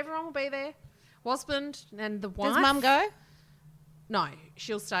 and so everyone will be there. Husband and the wife. Does Mum go? No,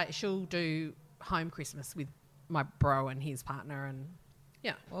 she'll stay. She'll do home Christmas with my bro and his partner, and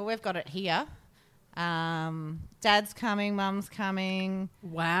yeah. Well, we've got it here. Dad's coming, Mum's coming.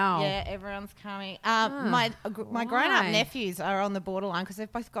 Wow. Yeah, everyone's coming. My grown-up nephews are on the borderline because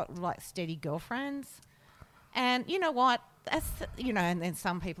they've both got steady girlfriends. And you know what? that's, and then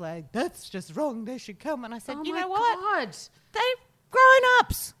some people are, that's just wrong. They should come. And I said, you know what? God. They're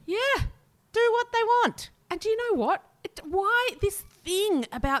grown-ups. Yeah. Do what they want. And do you know what? Why this thing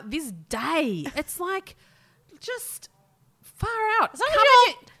about this day? It's like, just far out.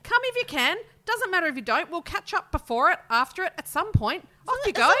 Come if you can. Doesn't matter if you don't. We'll catch up before it, after it, at some point. Off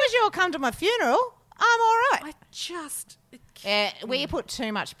you go. As long as you'll come to my funeral, I'm all right. We put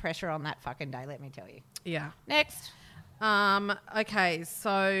too much pressure on that fucking day, let me tell you. Yeah. Next. Okay,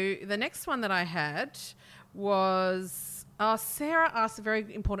 so the next one that I had was Sarah asked a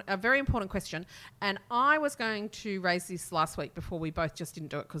very important question, and I was going to raise this last week before we both just didn't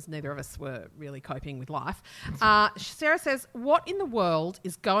do it because neither of us were really coping with life. Sarah says, what is the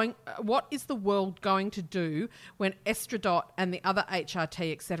world going to do when Estradot and the other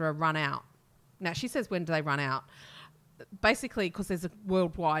HRT, etc., run out? Now, she says, when do they run out? Basically, because there's a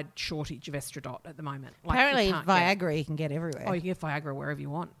worldwide shortage of Estradot at the moment. Apparently, Viagra you can get everywhere. Oh, you can get Viagra wherever you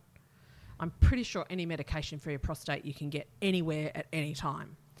want. I'm pretty sure any medication for your prostate you can get anywhere at any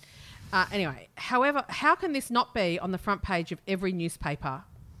time. Anyway, however, how can this not be on the front page of every newspaper?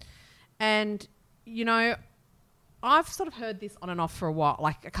 And, I've sort of heard this on and off for a while.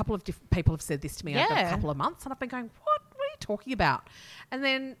 Like, a couple of different people have said this to me over a couple of months, and I've been going, what are you talking about? And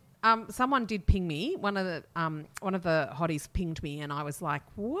then someone did ping me. One of the hotties pinged me, and I was like,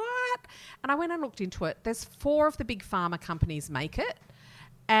 what? And I went and looked into it. There's 4 of the big pharma companies make it.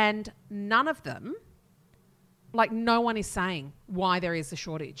 And none of them, no one is saying why there is a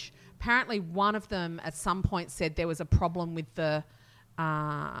shortage. Apparently one of them at some point said there was a problem with the,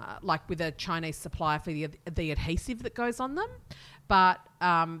 with a Chinese supplier for the adhesive that goes on them. But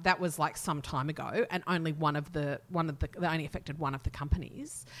that was some time ago, and only they only affected one of the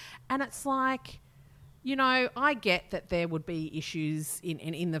companies. And it's like, I get that there would be issues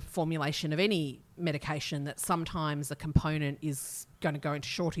in the formulation of any medication, that sometimes a component is going to go into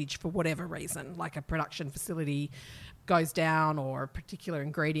shortage for whatever reason, like a production facility goes down or a particular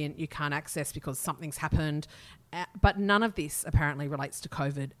ingredient you can't access because something's happened. But none of this apparently relates to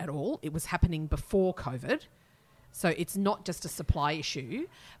COVID at all. It was happening before COVID. So it's not just a supply issue.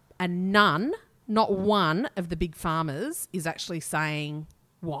 And not one of the big farmers is actually saying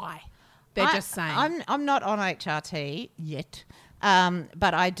why. They're just saying. I'm not on HRT yet,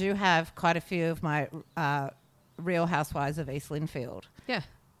 but I do have quite a few of my Real Housewives of East Lynfield. Yeah.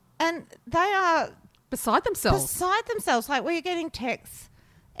 And they are beside themselves. Like, we're getting texts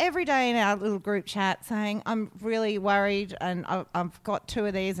every day in our little group chat saying, I'm really worried and I've got 2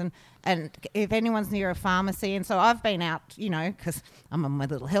 of these and if anyone's near a pharmacy. And so I've been out, because I'm on my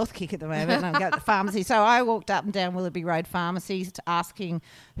little health kick at the moment and I'm going to the pharmacy. So I walked up and down Willoughby Road pharmacies asking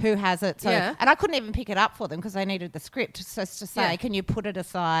who has it. So, and I couldn't even pick it up for them because they needed the script just to say, can you put it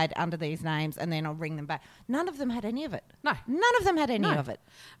aside under these names and then I'll ring them back. None of them had any of it. No. None of them had any of it.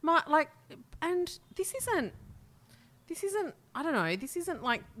 And this isn't, I don't know, this isn't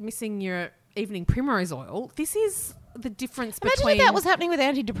like missing your evening primrose oil. This is the difference between... Imagine if that was happening with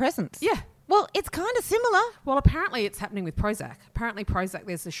antidepressants. Yeah. Well, it's kind of similar. Well, apparently it's happening with Prozac. Apparently Prozac,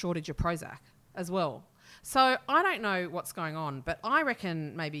 there's a shortage of Prozac as well. So I don't know what's going on, but I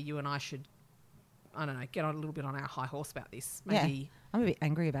reckon maybe you and I should, I don't know, get on a little bit on our high horse about this. Maybe. Yeah. I'm a bit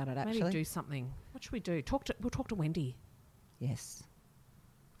angry about it, actually. Maybe do something. What should we do? We'll talk to Wendy. Yes.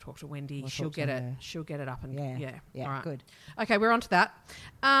 Talk to Wendy. She'll get it up and yeah. All right. Good. Okay, we're on to that.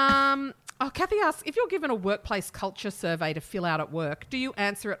 Kathy asks, if you're given a workplace culture survey to fill out at work, do you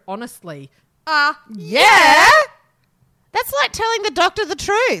answer it honestly? Yeah. That's like telling the doctor the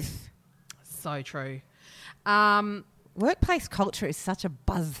truth. So true. Workplace culture is such a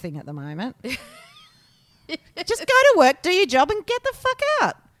buzz thing at the moment. Just go to work, do your job and get the fuck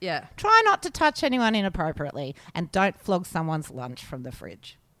out. Yeah. Try not to touch anyone inappropriately and don't flog someone's lunch from the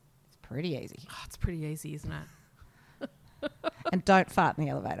fridge. Pretty easy. Oh, it's pretty easy, isn't it? And don't fart in the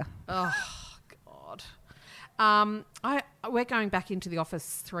elevator. Oh, God. We're going back into the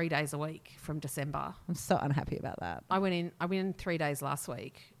office 3 days a week from December. I'm so unhappy about that. I went in 3 days last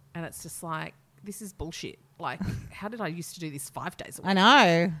week, and it's just like, this is bullshit. Like, how did I used to do this 5 days a week? I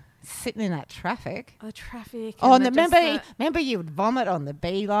know. Sitting in that traffic. The traffic. Oh, and remember you would vomit on the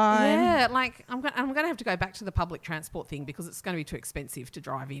B line. Yeah, like I'm going to have to go back to the public transport thing because it's going to be too expensive to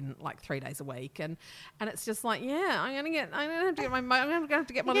drive in like 3 days a week, and it's just like, I'm going to have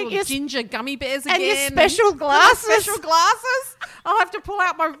to get my little ginger gummy bears again. And your special glasses. I'll have to pull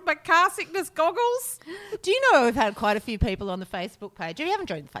out my car sickness goggles. Do you know we've had quite a few people on the Facebook page? If you haven't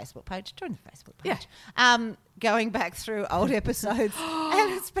joined the Facebook page, join the Facebook page. Yeah. Going back through old episodes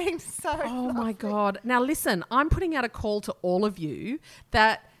and it's been so my God. Now listen, I'm putting out a call to all of you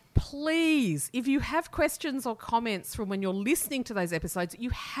that please, if you have questions or comments from when you're listening to those episodes, you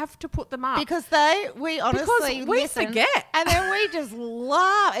have to put them up. Because we honestly we listen, forget. And then we just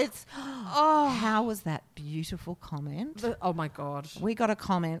laugh. It's, how was that beautiful comment? Oh, my God. We got a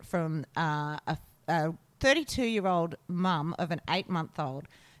comment from a 32-year-old mum of an 8-month-old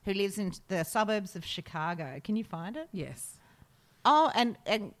who lives in the suburbs of Chicago. Can you find it? Yes. Oh, and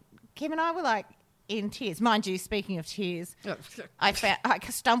Kim and I were like in tears. Mind you, speaking of tears, I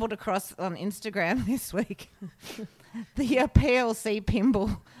stumbled across on Instagram this week the PLC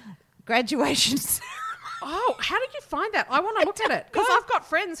pinball graduation ceremony. Oh, how did you find that? I want to look at it because I've got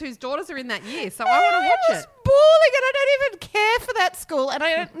friends whose daughters are in that year, so I want to watch it. Bawling, and I don't even care for that school, and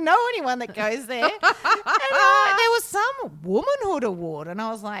I don't know anyone that goes there. And there was some womanhood award, and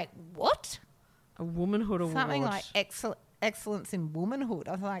I was like, "What? A womanhood award? Something like excellence in womanhood?"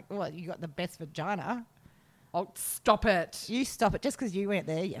 I was like, "Well, you got the best vagina." Oh, stop it! You stop it just because you went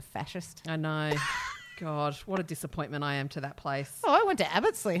there, you fascist. I know. God, what a disappointment I am to that place. Oh, I went to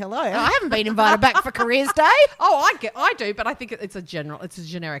Abbotsleigh. Hello, I haven't been invited back for Careers Day. Oh, I do, but I think it's a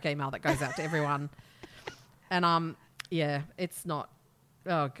generic email that goes out to everyone. And yeah, it's not.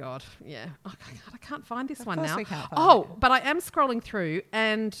 Oh God, yeah. Oh, God, I can't find this one now. We can't find it. But I am scrolling through,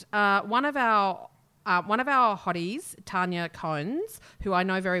 and one of our hotties, Tanya Cones, who I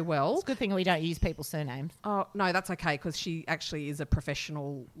know very well. It's a good thing we don't use people's surnames. Oh no, that's okay because she actually is a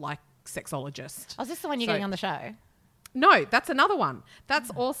professional sexologist. Oh, is this the one you're getting on the show? No, that's another one.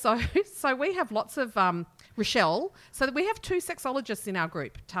 That's also, so we have lots of, Rochelle. So we have 2 sexologists in our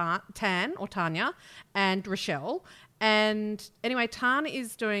group, Tanya and Rochelle. And anyway, Tan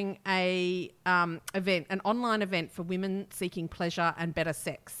is doing an online event for women seeking pleasure and better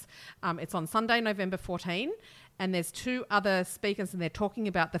sex. It's on Sunday, November 14. And there's 2 other speakers and they're talking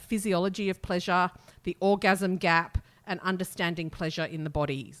about the physiology of pleasure, the orgasm gap, and understanding pleasure in the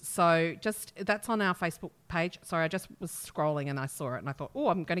body. So that's on our Facebook page. Sorry, I just was scrolling and I saw it and I thought, oh,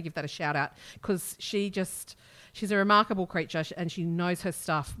 I'm going to give that a shout out because she's a remarkable creature and she knows her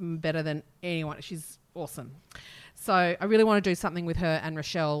stuff better than anyone. She's awesome. So I really want to do something with her and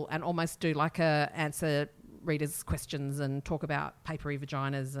Rochelle and almost do like answer readers' questions and talk about papery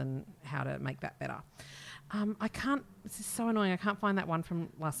vaginas and how to make that better. I can't. This is so annoying. I can't find that one from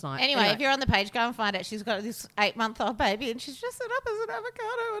last night. Anyway, if you're on the page, go and find it. She's got this 8-month-old baby, and she's dressed up as an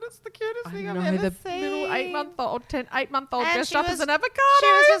avocado, and it's the cutest thing I've ever seen. Little 8-month-old dressed up as an avocado. She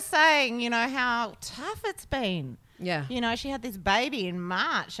was just saying, how tough it's been. Yeah. She had this baby in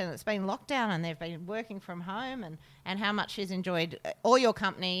March, and it's been lockdown, and they've been working from home, and how much she's enjoyed all your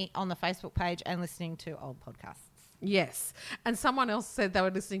company on the Facebook page and listening to old podcasts. Yes. And someone else said they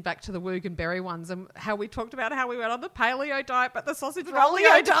were listening back to the Woog and Berry ones and how we talked about how we went on the paleo diet but the sausage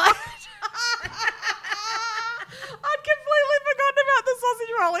rollio diet. I'd completely forgotten about the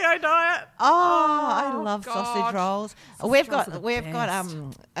sausage rollio diet. Oh, I love God. sausage rolls. We've got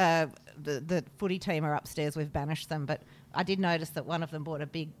the footy team are upstairs. We've banished them, but I did notice that one of them bought a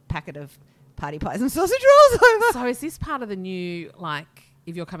big packet of party pies and sausage rolls over. So is this part of the new,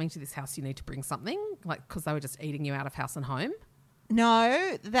 if you're coming to this house, you need to bring something? Because they were just eating you out of house and home?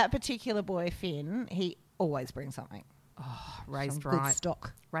 No, that particular boy, Finn, he always brings something. Oh, raised Some right. Good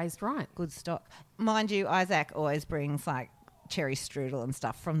stock. Raised right. Good stock. Mind you, Isaac always brings cherry strudel and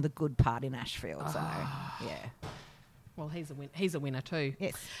stuff from the good part in Ashfield. So, yeah. Well, he's a winner too.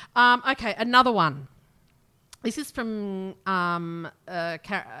 Yes. Okay, another one. This is from Karen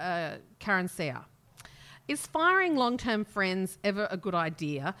Sear. Is firing long-term friends ever a good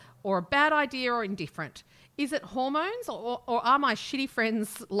idea or a bad idea or indifferent? Is it hormones or are my shitty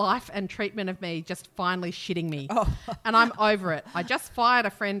friends' life and treatment of me just finally shitting me? Oh. And I'm over it. I just fired a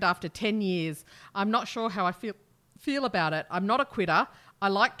friend after 10 years. I'm not sure how I feel about it. I'm not a quitter. I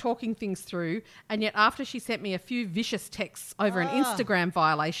like talking things through. And yet after she sent me a few vicious texts over an Instagram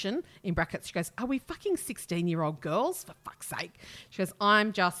violation, in brackets, she goes, are we fucking 16-year-old girls? For fuck's sake. She goes,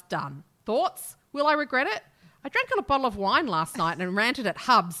 I'm just done. Thoughts? Will I regret it? I drank a bottle of wine last night and ranted at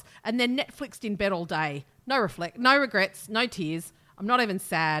Hubs and then Netflixed in bed all day. No regrets, no tears. I'm not even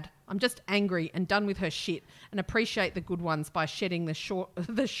sad. I'm just angry and done with her shit and appreciate the good ones by shedding the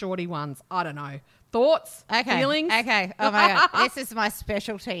shorty ones. I don't know. Thoughts? Okay. Feelings? Okay. Oh my God. This is my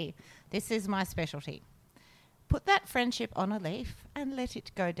specialty. Put that friendship on a leaf and let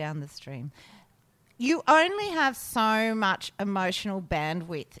it go down the stream. You only have so much emotional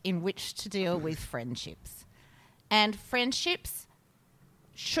bandwidth in which to deal with friendships. And friendships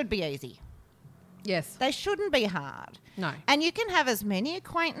should be easy. Yes. They shouldn't be hard. No. And you can have as many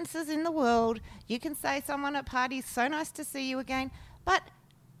acquaintances in the world. You can say someone at parties, so nice to see you again. But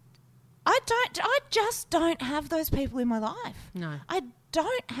I just don't have those people in my life. No. I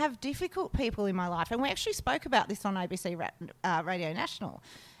don't have difficult people in my life. And we actually spoke about this on ABC Radio National.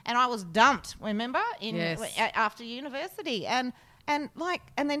 And I was dumped, remember, after university. And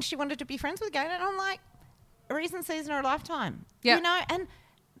then she wanted to be friends with again. And I'm like, a reason, season, or a lifetime. Yeah. You know, and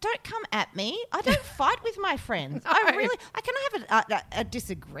don't come at me. I don't fight with my friends. No. I can have a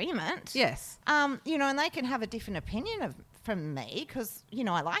disagreement. Yes. You know, and they can have a different opinion from me because, you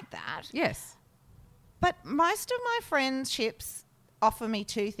know, I like that. Yes. But most of my friendships offer me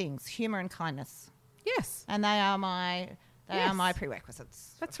two things, humour and kindness. Yes. And they are my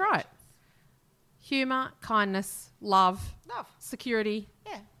prerequisites. That's right. Humour, kindness, love, security.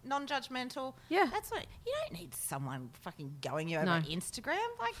 Yeah, non-judgmental. Yeah. That's what, you don't need someone fucking going you over Instagram.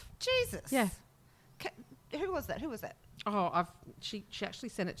 Like, Jesus. Yeah. Who was that? Oh, she actually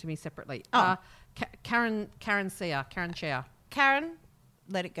sent it to me separately. Oh. Karen Chia. Karen,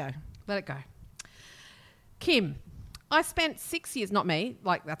 let it go. Let it go. Kim, I spent 6 years, not me,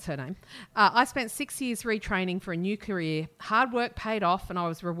 like that's her name. I spent 6 years retraining for a new career. Hard work paid off and I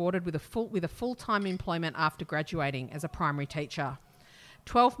was rewarded with a full-time employment after graduating as a primary teacher.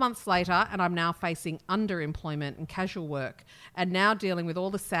 12 months later and I'm now facing underemployment and casual work and now dealing with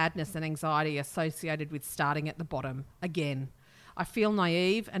all the sadness and anxiety associated with starting at the bottom again. I feel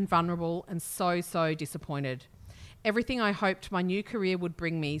naive and vulnerable and so disappointed. Everything I hoped my new career would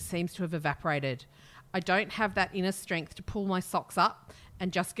bring me seems to have evaporated. I don't have that inner strength to pull my socks up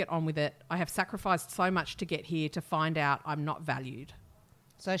and just get on with it. I have sacrificed so much to get here to find out I'm not valued.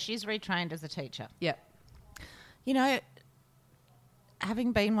 So she's retrained as a teacher. Yep. You know,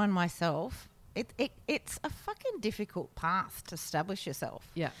 having been one myself, it's a fucking difficult path to establish yourself.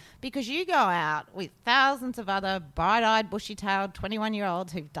 Yeah. Because you go out with thousands of other bright-eyed, bushy-tailed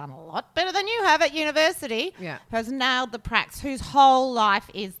 21-year-olds who've done a lot better than you have at university, yeah, who has nailed the pracs, whose whole life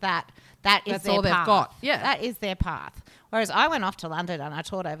is that is their all path. They've got. Yeah. That is their path. Whereas I went off to London and I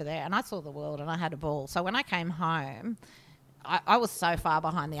taught over there and I saw the world and I had a ball. So when I came home, I was so far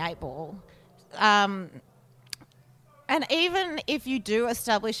behind the eight ball. And even if you do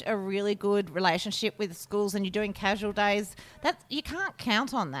establish a really good relationship with schools and you're doing casual days, that you can't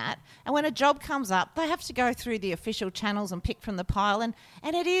count on that. And when a job comes up, they have to go through the official channels and pick from the pile. And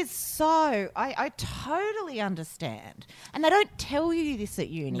it is so, I totally understand. And they don't tell you this at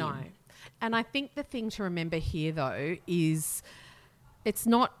uni. No. And I think the thing to remember here, though, is it's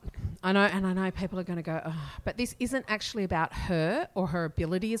not, I know people are going to go, oh, but this isn't actually about her or her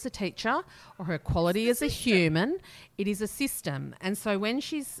ability as a teacher or her quality as a human. It is a system. And so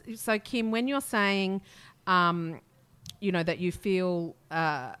Kim, when you're saying, you know, that you feel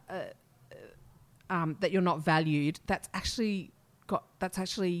that you're not valued, that's actually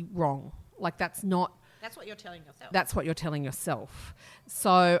wrong. Like that's not. That's what you're telling yourself. That's what you're telling yourself.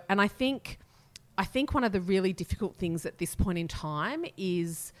 So, and I think one of the really difficult things at this point in time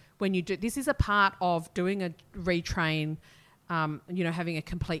is when you do, this is a part of doing a retrain, you know, having a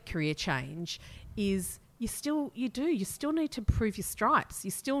complete career change, is you still need to prove your stripes.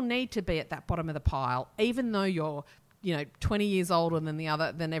 You still need to be at that bottom of the pile, even though you're, you know, 20 years older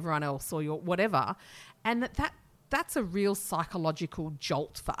than everyone else or you're whatever. And that's a real psychological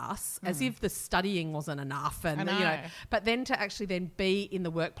jolt for us, as if the studying wasn't enough, and you know. But then to actually then be in the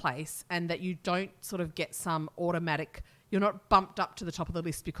workplace, and that you don't sort of get some automatic, you're not bumped up to the top of the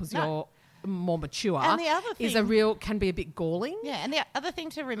list because you're more mature. And the other thing can be a bit galling. Yeah, and the other thing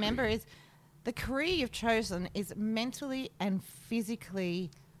to remember is the career you've chosen is mentally and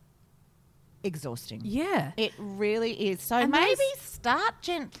physically exhausting. Yeah. It really is. So and maybe start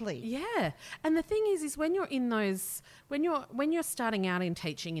gently. Yeah. And the thing is when you're in those, when you're starting out in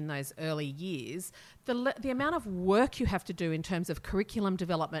teaching in those early years, the amount of work you have to do in terms of curriculum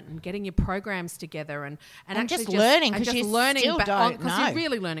development and getting your programs together and just learning, because you still don't know. Because you're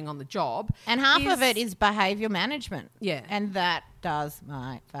really learning on the job. And half of it is behaviour management. Yeah. And that does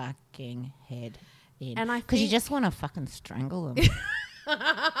my fucking head in. And because you just want to fucking strangle them.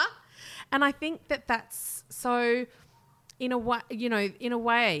 And I think that's so, in a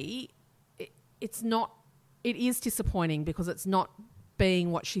way, it's not. It is disappointing because it's not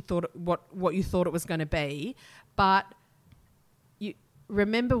being what what you thought it was going to be. But you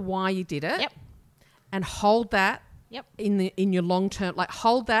remember why you did it, and hold that in your long term. Like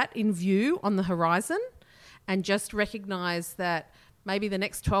hold that in view on the horizon, and just recognise that. Maybe the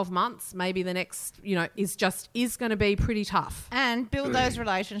next 12 months, maybe the next, you know, is going to be pretty tough. And build those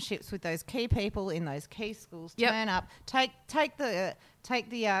relationships with those key people in those key schools. Turn up, take the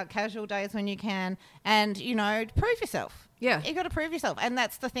casual days when you can, and, you know, prove yourself. Yeah. You got to prove yourself. And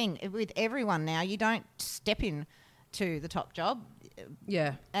that's the thing with everyone now. You don't step in to the top job.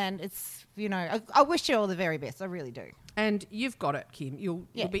 Yeah. And it's, I wish you all the very best. I really do. And you've got it, Kim. You'll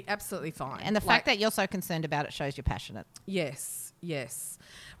be absolutely fine. And the fact that you're so concerned about it shows you're passionate. Yes, yes.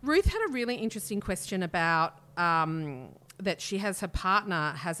 Ruth had a really interesting question about that her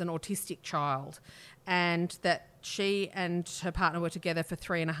partner has an autistic child, and that she and her partner were together for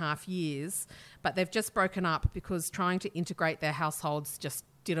 3.5 years, but they've just broken up because trying to integrate their households just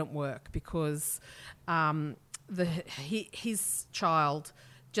didn't work because his child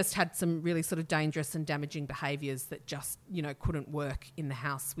just had some really sort of dangerous and damaging behaviours that just, couldn't work in the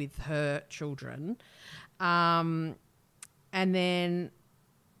house with her children. And then,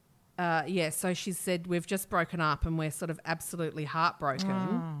 so she said, we've just broken up and we're sort of absolutely heartbroken.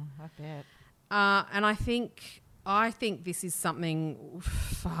 Oh, I bet. And I think this is something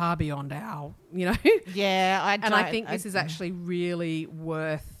far beyond our, Yeah. I think this is actually really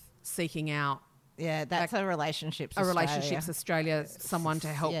worth seeking out. Yeah, that's a Relationships Australia, someone to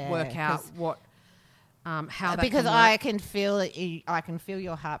help work out what how that because can I can feel it. I can feel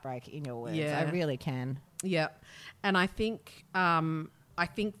your heartbreak in your words. Yeah. I really can. Yeah, and I think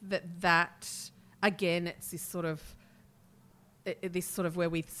that again, it's this sort of where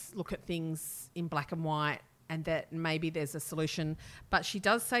we look at things in black and white, and that maybe there's a solution. But she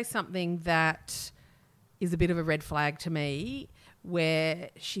does say something that is a bit of a red flag to me,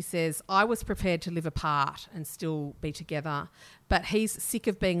 where she says, I was prepared to live apart and still be together, but he's sick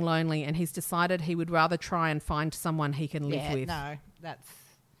of being lonely and he's decided he would rather try and find someone he can live with. No, that's...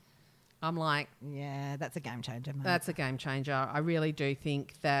 I'm like... Yeah, that's a game changer, mate. That's a game changer. I really do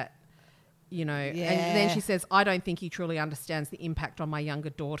think that, And then she says, I don't think he truly understands the impact on my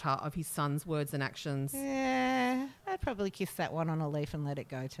younger daughter of his son's words and actions. Yeah, I'd probably kiss that one on a leaf and let it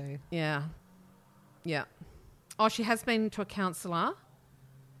go too. Yeah. Yeah. Oh, she has been to a counsellor.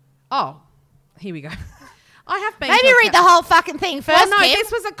 Oh, here we go. I have been. Maybe read the whole fucking thing first. Well, no, Kim.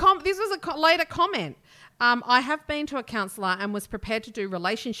 this was a later comment. I have been to a counsellor and was prepared to do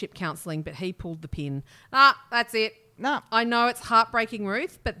relationship counselling, but he pulled the pin. That's it. No, I know it's heartbreaking,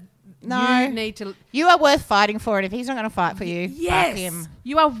 Ruth, but no, you need to. You are worth fighting for it. If he's not going to fight for you, yes, fuck him.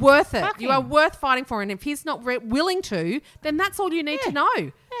 You are worth it. Fuck you him. are worth fighting for, and if he's not willing to, then that's all you need to know. Yeah.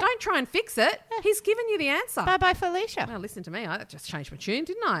 Don't try and fix it. Yeah. He's given you the answer. Bye bye, Felicia. Well, listen to me. I just changed my tune,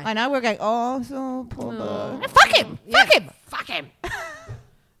 didn't I? I know. We're going. Oh, so poor boy. No, fuck him. Yeah. Fuck him. Fuck him.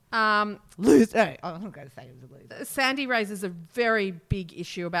 Loser. I'm not going to say he was a loser. Sandy raises a very big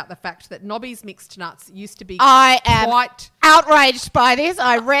issue about the fact that Nobby's mixed nuts used to be quite outraged by this.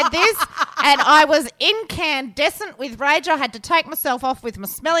 I read this and I was incandescent with rage. I had to take myself off with my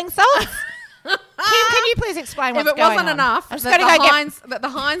smelling salts. Kim, can you please explain what's going on? If it wasn't enough, that the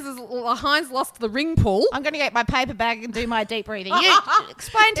Heinz lost the ring pull. I'm going to get my paper bag and do my deep breathing. You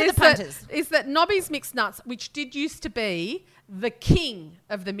explain to the punters. Is that Nobby's mixed nuts, which did used to be the king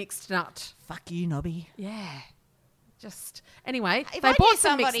of the mixed nut. Fuck you, Nobby. Yeah. Anyway, if they bought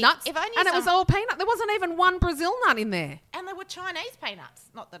some mixed nuts and it was all peanut. There wasn't even one Brazil nut in there. And they were Chinese peanuts.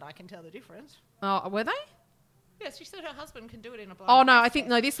 Not that I can tell the difference. Oh, were they? Yes, she said her husband can do it in a blind. Oh, no,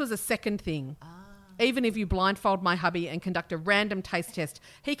 this was a second thing. Even if you blindfold my hubby and conduct a random taste test,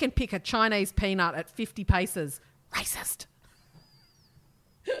 he can pick a Chinese peanut at 50 paces. Racist.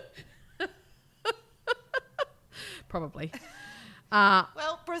 Probably. Brazil.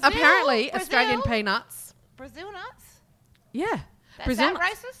 Apparently, Australian peanuts. Brazil nuts? Yeah. Is that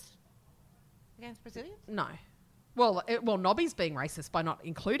racist? Against Brazilians? No. Well, Nobby's being racist by not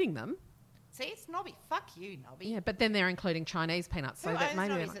including them. See, it's Nobby. Fuck you, Nobby. Yeah, but then they're including Chinese peanuts. Who owns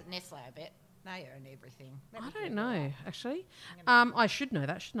Nobby's at Nestle, I bet? They own everything. I don't know, actually. I should know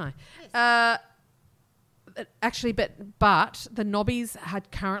that, shouldn't I? Yes. Actually, but the Nobbies had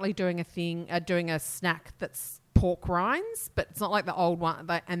currently doing a snack that's pork rinds, but it's not like the old one,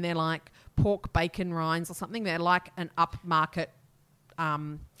 and they're like pork bacon rinds or something. They're like an upmarket.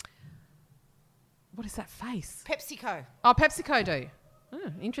 What is that face? PepsiCo. Oh, PepsiCo do.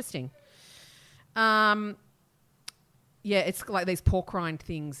 Oh, interesting. Yeah, it's like these pork rind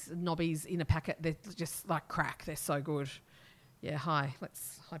things, Nobbies in a packet. They're just like crack. They're so good. Yeah, hi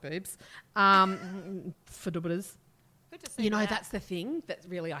boobs. Fadubitas. That's the thing that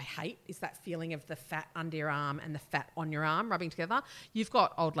really I hate is that feeling of the fat under your arm and the fat on your arm rubbing together. You've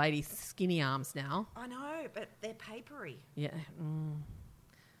got old lady skinny arms now. I know, but they're papery. Yeah.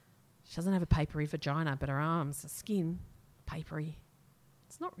 She doesn't have a papery vagina, but her arms, skin, papery.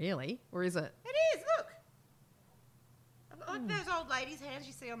 It's not really, or is it? It is, look. Like those old ladies' hands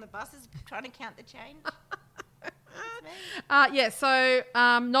you see on the buses trying to count the change. So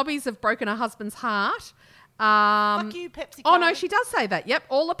Nobbies have broken her husband's heart. Fuck you, Pepsi. Oh, no, she does say that. Yep,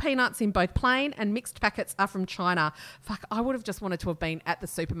 all the peanuts in both plain and mixed packets are from China. Fuck, I would have just wanted to have been at the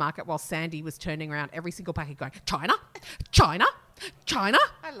supermarket while Sandy was turning around every single packet going, China, China, China.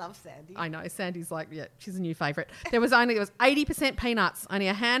 I love Sandy. I know, Sandy's like, yeah, she's a new favourite. There was 80% peanuts, only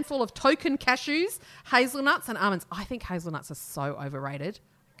a handful of token cashews, hazelnuts and almonds. I think hazelnuts are so overrated.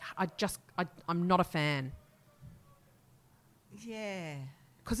 I'm not a fan. Yeah.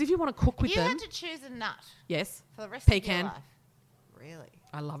 Because if you want to cook with you them... had to choose a nut. Yes. For the rest Pecan. of your life. Really?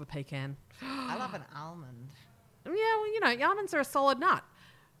 I love a pecan. I love an almond. Yeah, well, you know, almonds are a solid nut.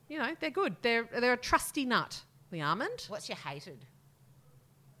 You know, they're good. They're a trusty nut, the almond. What's your hated?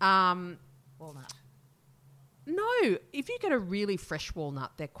 Walnut. No, if you get a really fresh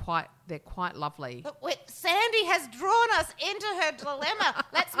walnut, they're quite lovely. Look, Sandy has drawn us into her dilemma.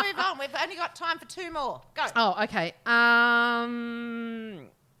 Let's move on. We've only got time for 2 more. Go. Oh, okay.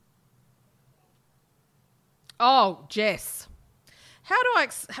 Oh, Jess. How do I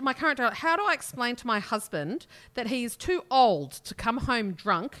explain to my husband that he is too old to come home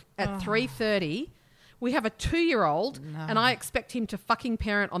drunk at 3:30? We have a 2-year-old and I expect him to fucking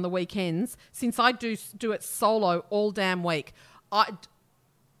parent on the weekends since I do it solo all damn week.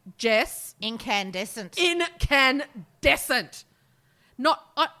 Jess. Incandescent.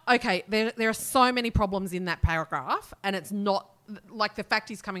 Okay, there are so many problems in that paragraph and it's not, like the fact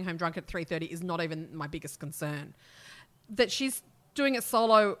he's coming home drunk at 3:30 is not even my biggest concern. That she's doing it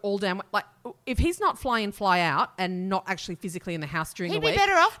solo all damn, like if he's not fly in, fly out and not actually physically in the house during the week. He'd be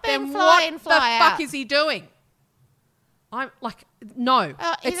better off being then fly in, fly what out. the fuck is he doing? I'm like, no.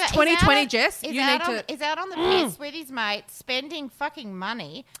 It's 2020, Jess. You need to... He's out on the piss with his mates, spending fucking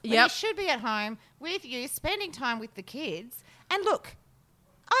money. When he should be at home with you, spending time with the kids. And look,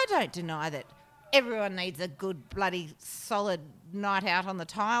 I don't deny that everyone needs a good, bloody, solid night out on the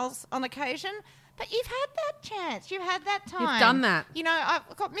tiles on occasion. But you've had that chance. You've had that time. You've done that. You know,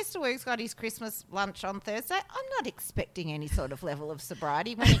 I've got Mr. Woog's got his Christmas lunch on Thursday. I'm not expecting any sort of level of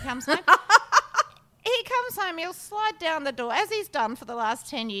sobriety when he comes home. He comes home, he'll slide down the door, as he's done for the last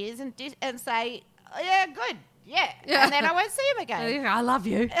 10 years, and say, yeah, good, yeah. And then I won't see him again. I love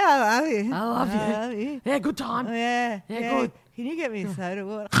you. I love you. I love you. Yeah, good time. Yeah, good. Can you get me a soda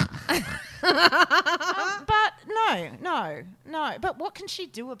water? But no. But what can she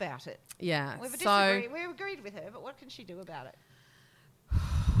do about it? Yeah. We've agreed with her, but what can she do about it?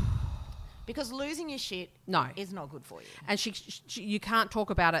 Because losing your shit is not good for you. And you can't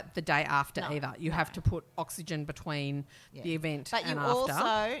talk about it the day after either. You have to put oxygen between the event and after. But you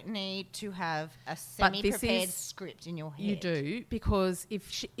also need to have a semi-prepared script in your head. You do, because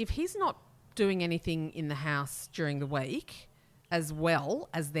if he's not doing anything in the house during the week, as well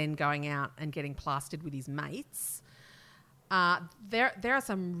as then going out and getting plastered with his mates, there are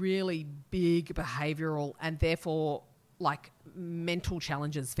some really big behavioural and therefore like mental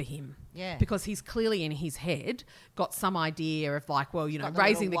challenges for him. Yeah. Because he's clearly in his head got some idea of like, well, you know,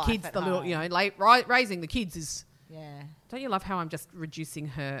 raising the kids, raising the kids is... Yeah. Don't you love how I'm just reducing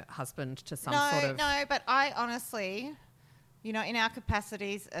her husband to some sort of... No, but I honestly, you know, in our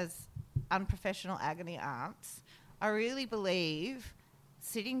capacities as unprofessional agony aunts, I really believe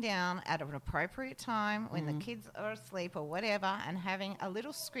sitting down at an appropriate time when the kids are asleep or whatever and having a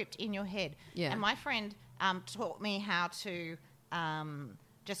little script in your head. Yeah. And my friend taught me how to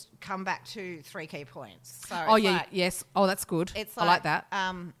just come back to 3 key points. So yes. Oh, that's good. It's I like that.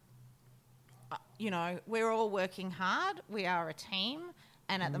 You know, we're all working hard. We are a team.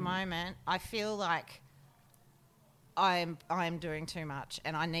 And at the moment, I feel like I'm doing too much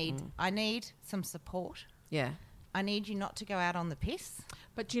and I need some support. Yeah. I need you not to go out on the piss.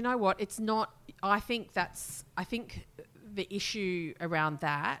 But do you know what? It's not... I think the issue around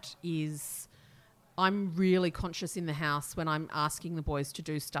that is I'm really conscious in the house when I'm asking the boys to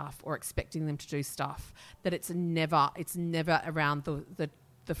do stuff or expecting them to do stuff that it's never around the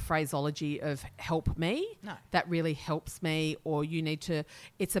phraseology of help me. No. That really helps me, or you need to...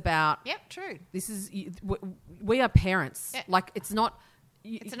 It's about... Yep, true. This is... We are parents. Yep. Like, it's not...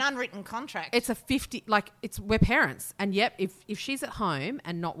 It's an unwritten contract. It's a 50, like we're parents. And yep, if she's at home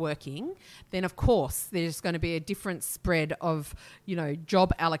and not working, then of course there's going to be a different spread of, you know,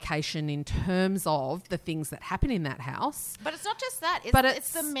 job allocation in terms of the things that happen in that house. But it's not just that.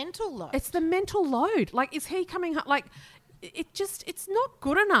 It's the mental load. It's the mental load. Like, is he coming home? Like, it's not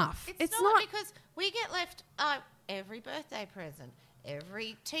good enough. It's not because we get left every birthday present,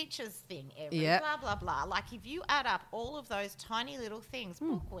 every teacher's thing, every blah, blah, blah. Like, if you add up all of those tiny little things,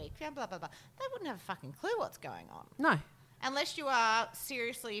 book week, blah, blah, blah, they wouldn't have a fucking clue what's going on. No. Unless you are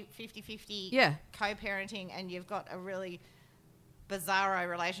seriously 50-50 co-parenting and you've got a really bizarro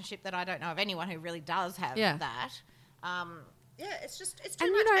relationship that I don't know of anyone who really does have that. It's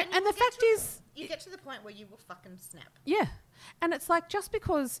too much. And the fact is... You get to the point where you will fucking snap. Yeah. And it's like, just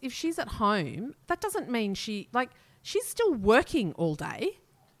because if she's at home, that doesn't mean she's still working all day.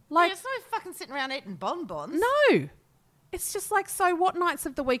 Like, it's no fucking sitting around eating bonbons. No. It's just like, so what nights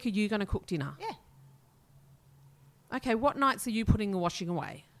of the week are you going to cook dinner? Yeah. Okay, what nights are you putting the washing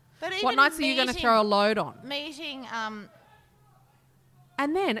away? But what nights are you going to throw a load on?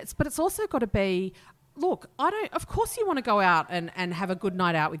 And then it's also got to be, look, of course you want to go out and have a good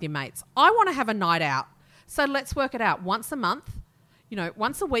night out with your mates. I want to have a night out. So let's work it out. Once a month,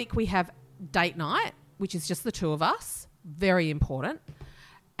 once a week we have date night, which is just the two of us. Very important.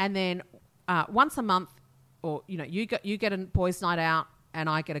 And then once a month, or, you get a boys' night out and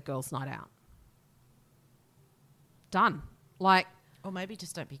I get a girls' night out. Done. Like... Or maybe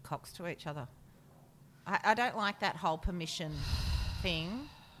just don't be cocks to each other. I don't like that whole permission thing.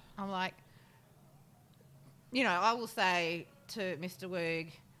 I'm like, I will say to Mr. Woog,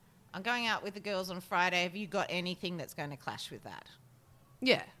 I'm going out with the girls on Friday. Have you got anything that's going to clash with that?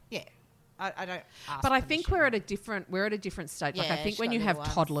 Yeah. Yeah. I don't ask But I permission. think we're at a different stage. Yeah, like, I think when got you have little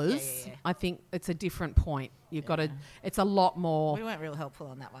ones. toddlers, Yeah. I think it's a different point. You've got to, it's a lot more. We weren't real helpful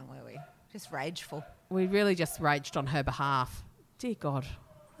on that one, were we? Just rageful. We really just raged on her behalf. Dear God.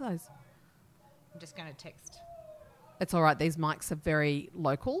 What are those? I'm just going to text. It's all right. These mics are very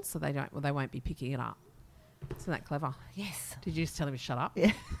local, so they won't be picking it up. Isn't that clever? Yes. Did you just tell him to shut up?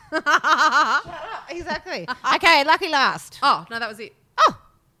 Yeah. Shut up. Exactly. Okay, lucky last. Oh, no, that was it. Oh.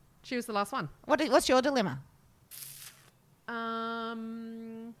 She was the last one. What's your dilemma?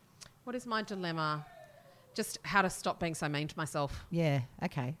 What is my dilemma? Just how to stop being so mean to myself. Yeah,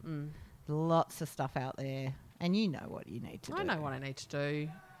 okay. Lots of stuff out there. And you know what you need to do. I know what I need to do.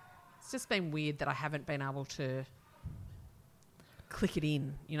 It's just been weird that I haven't been able to click it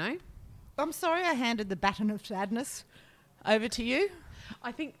in, I'm sorry I handed the baton of sadness over to you.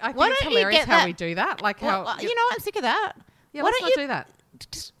 I think it's hilarious how we do that. Like how... I'm sick of that. Yeah, let's not do that.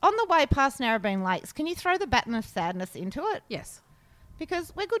 Just on the way past Narrabeen Lakes, can you throw the baton of sadness into it? Yes.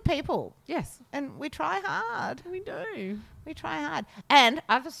 Because we're good people. Yes. And we try hard. We do. We try hard. And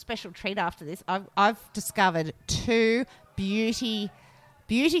I have a special treat after this. I've discovered 2 beauty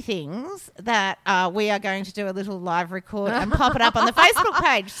things that we are going to do a little live record and pop it up on the Facebook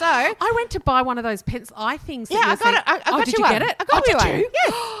page. So I went to buy one of those pencil eye things. Yeah, I got it. I got did you you one. get it? I got you one. You?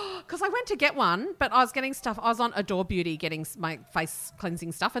 Yes. Because I went to get one, but I was getting stuff. I was on Adore Beauty getting my face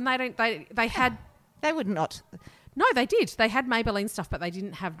cleansing stuff, and they had. They would not. No, they did. They had Maybelline stuff, but they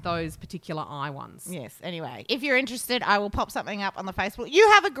didn't have those particular eye ones. Yes. Anyway, if you're interested, I will pop something up on the Facebook. You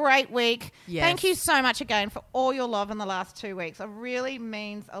have a great week. Yes. Thank you so much again for all your love in the last 2 weeks. It really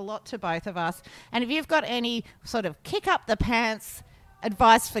means a lot to both of us. And if you've got any sort of kick up the pants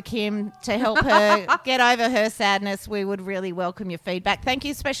advice for Kim to help her get over her sadness, we would really welcome your feedback. Thank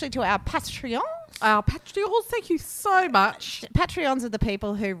you especially to our Patreons. Our Patreons, thank you so much. Patreons are the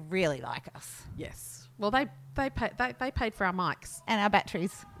people who really like us. Yes. Well, they paid for our mics And our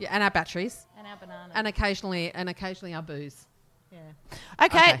batteries. yeah, and our batteries, And our bananas. and occasionally our booze. Yeah.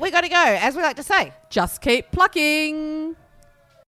 Okay, we got to go, as we like to say. Just keep plucking.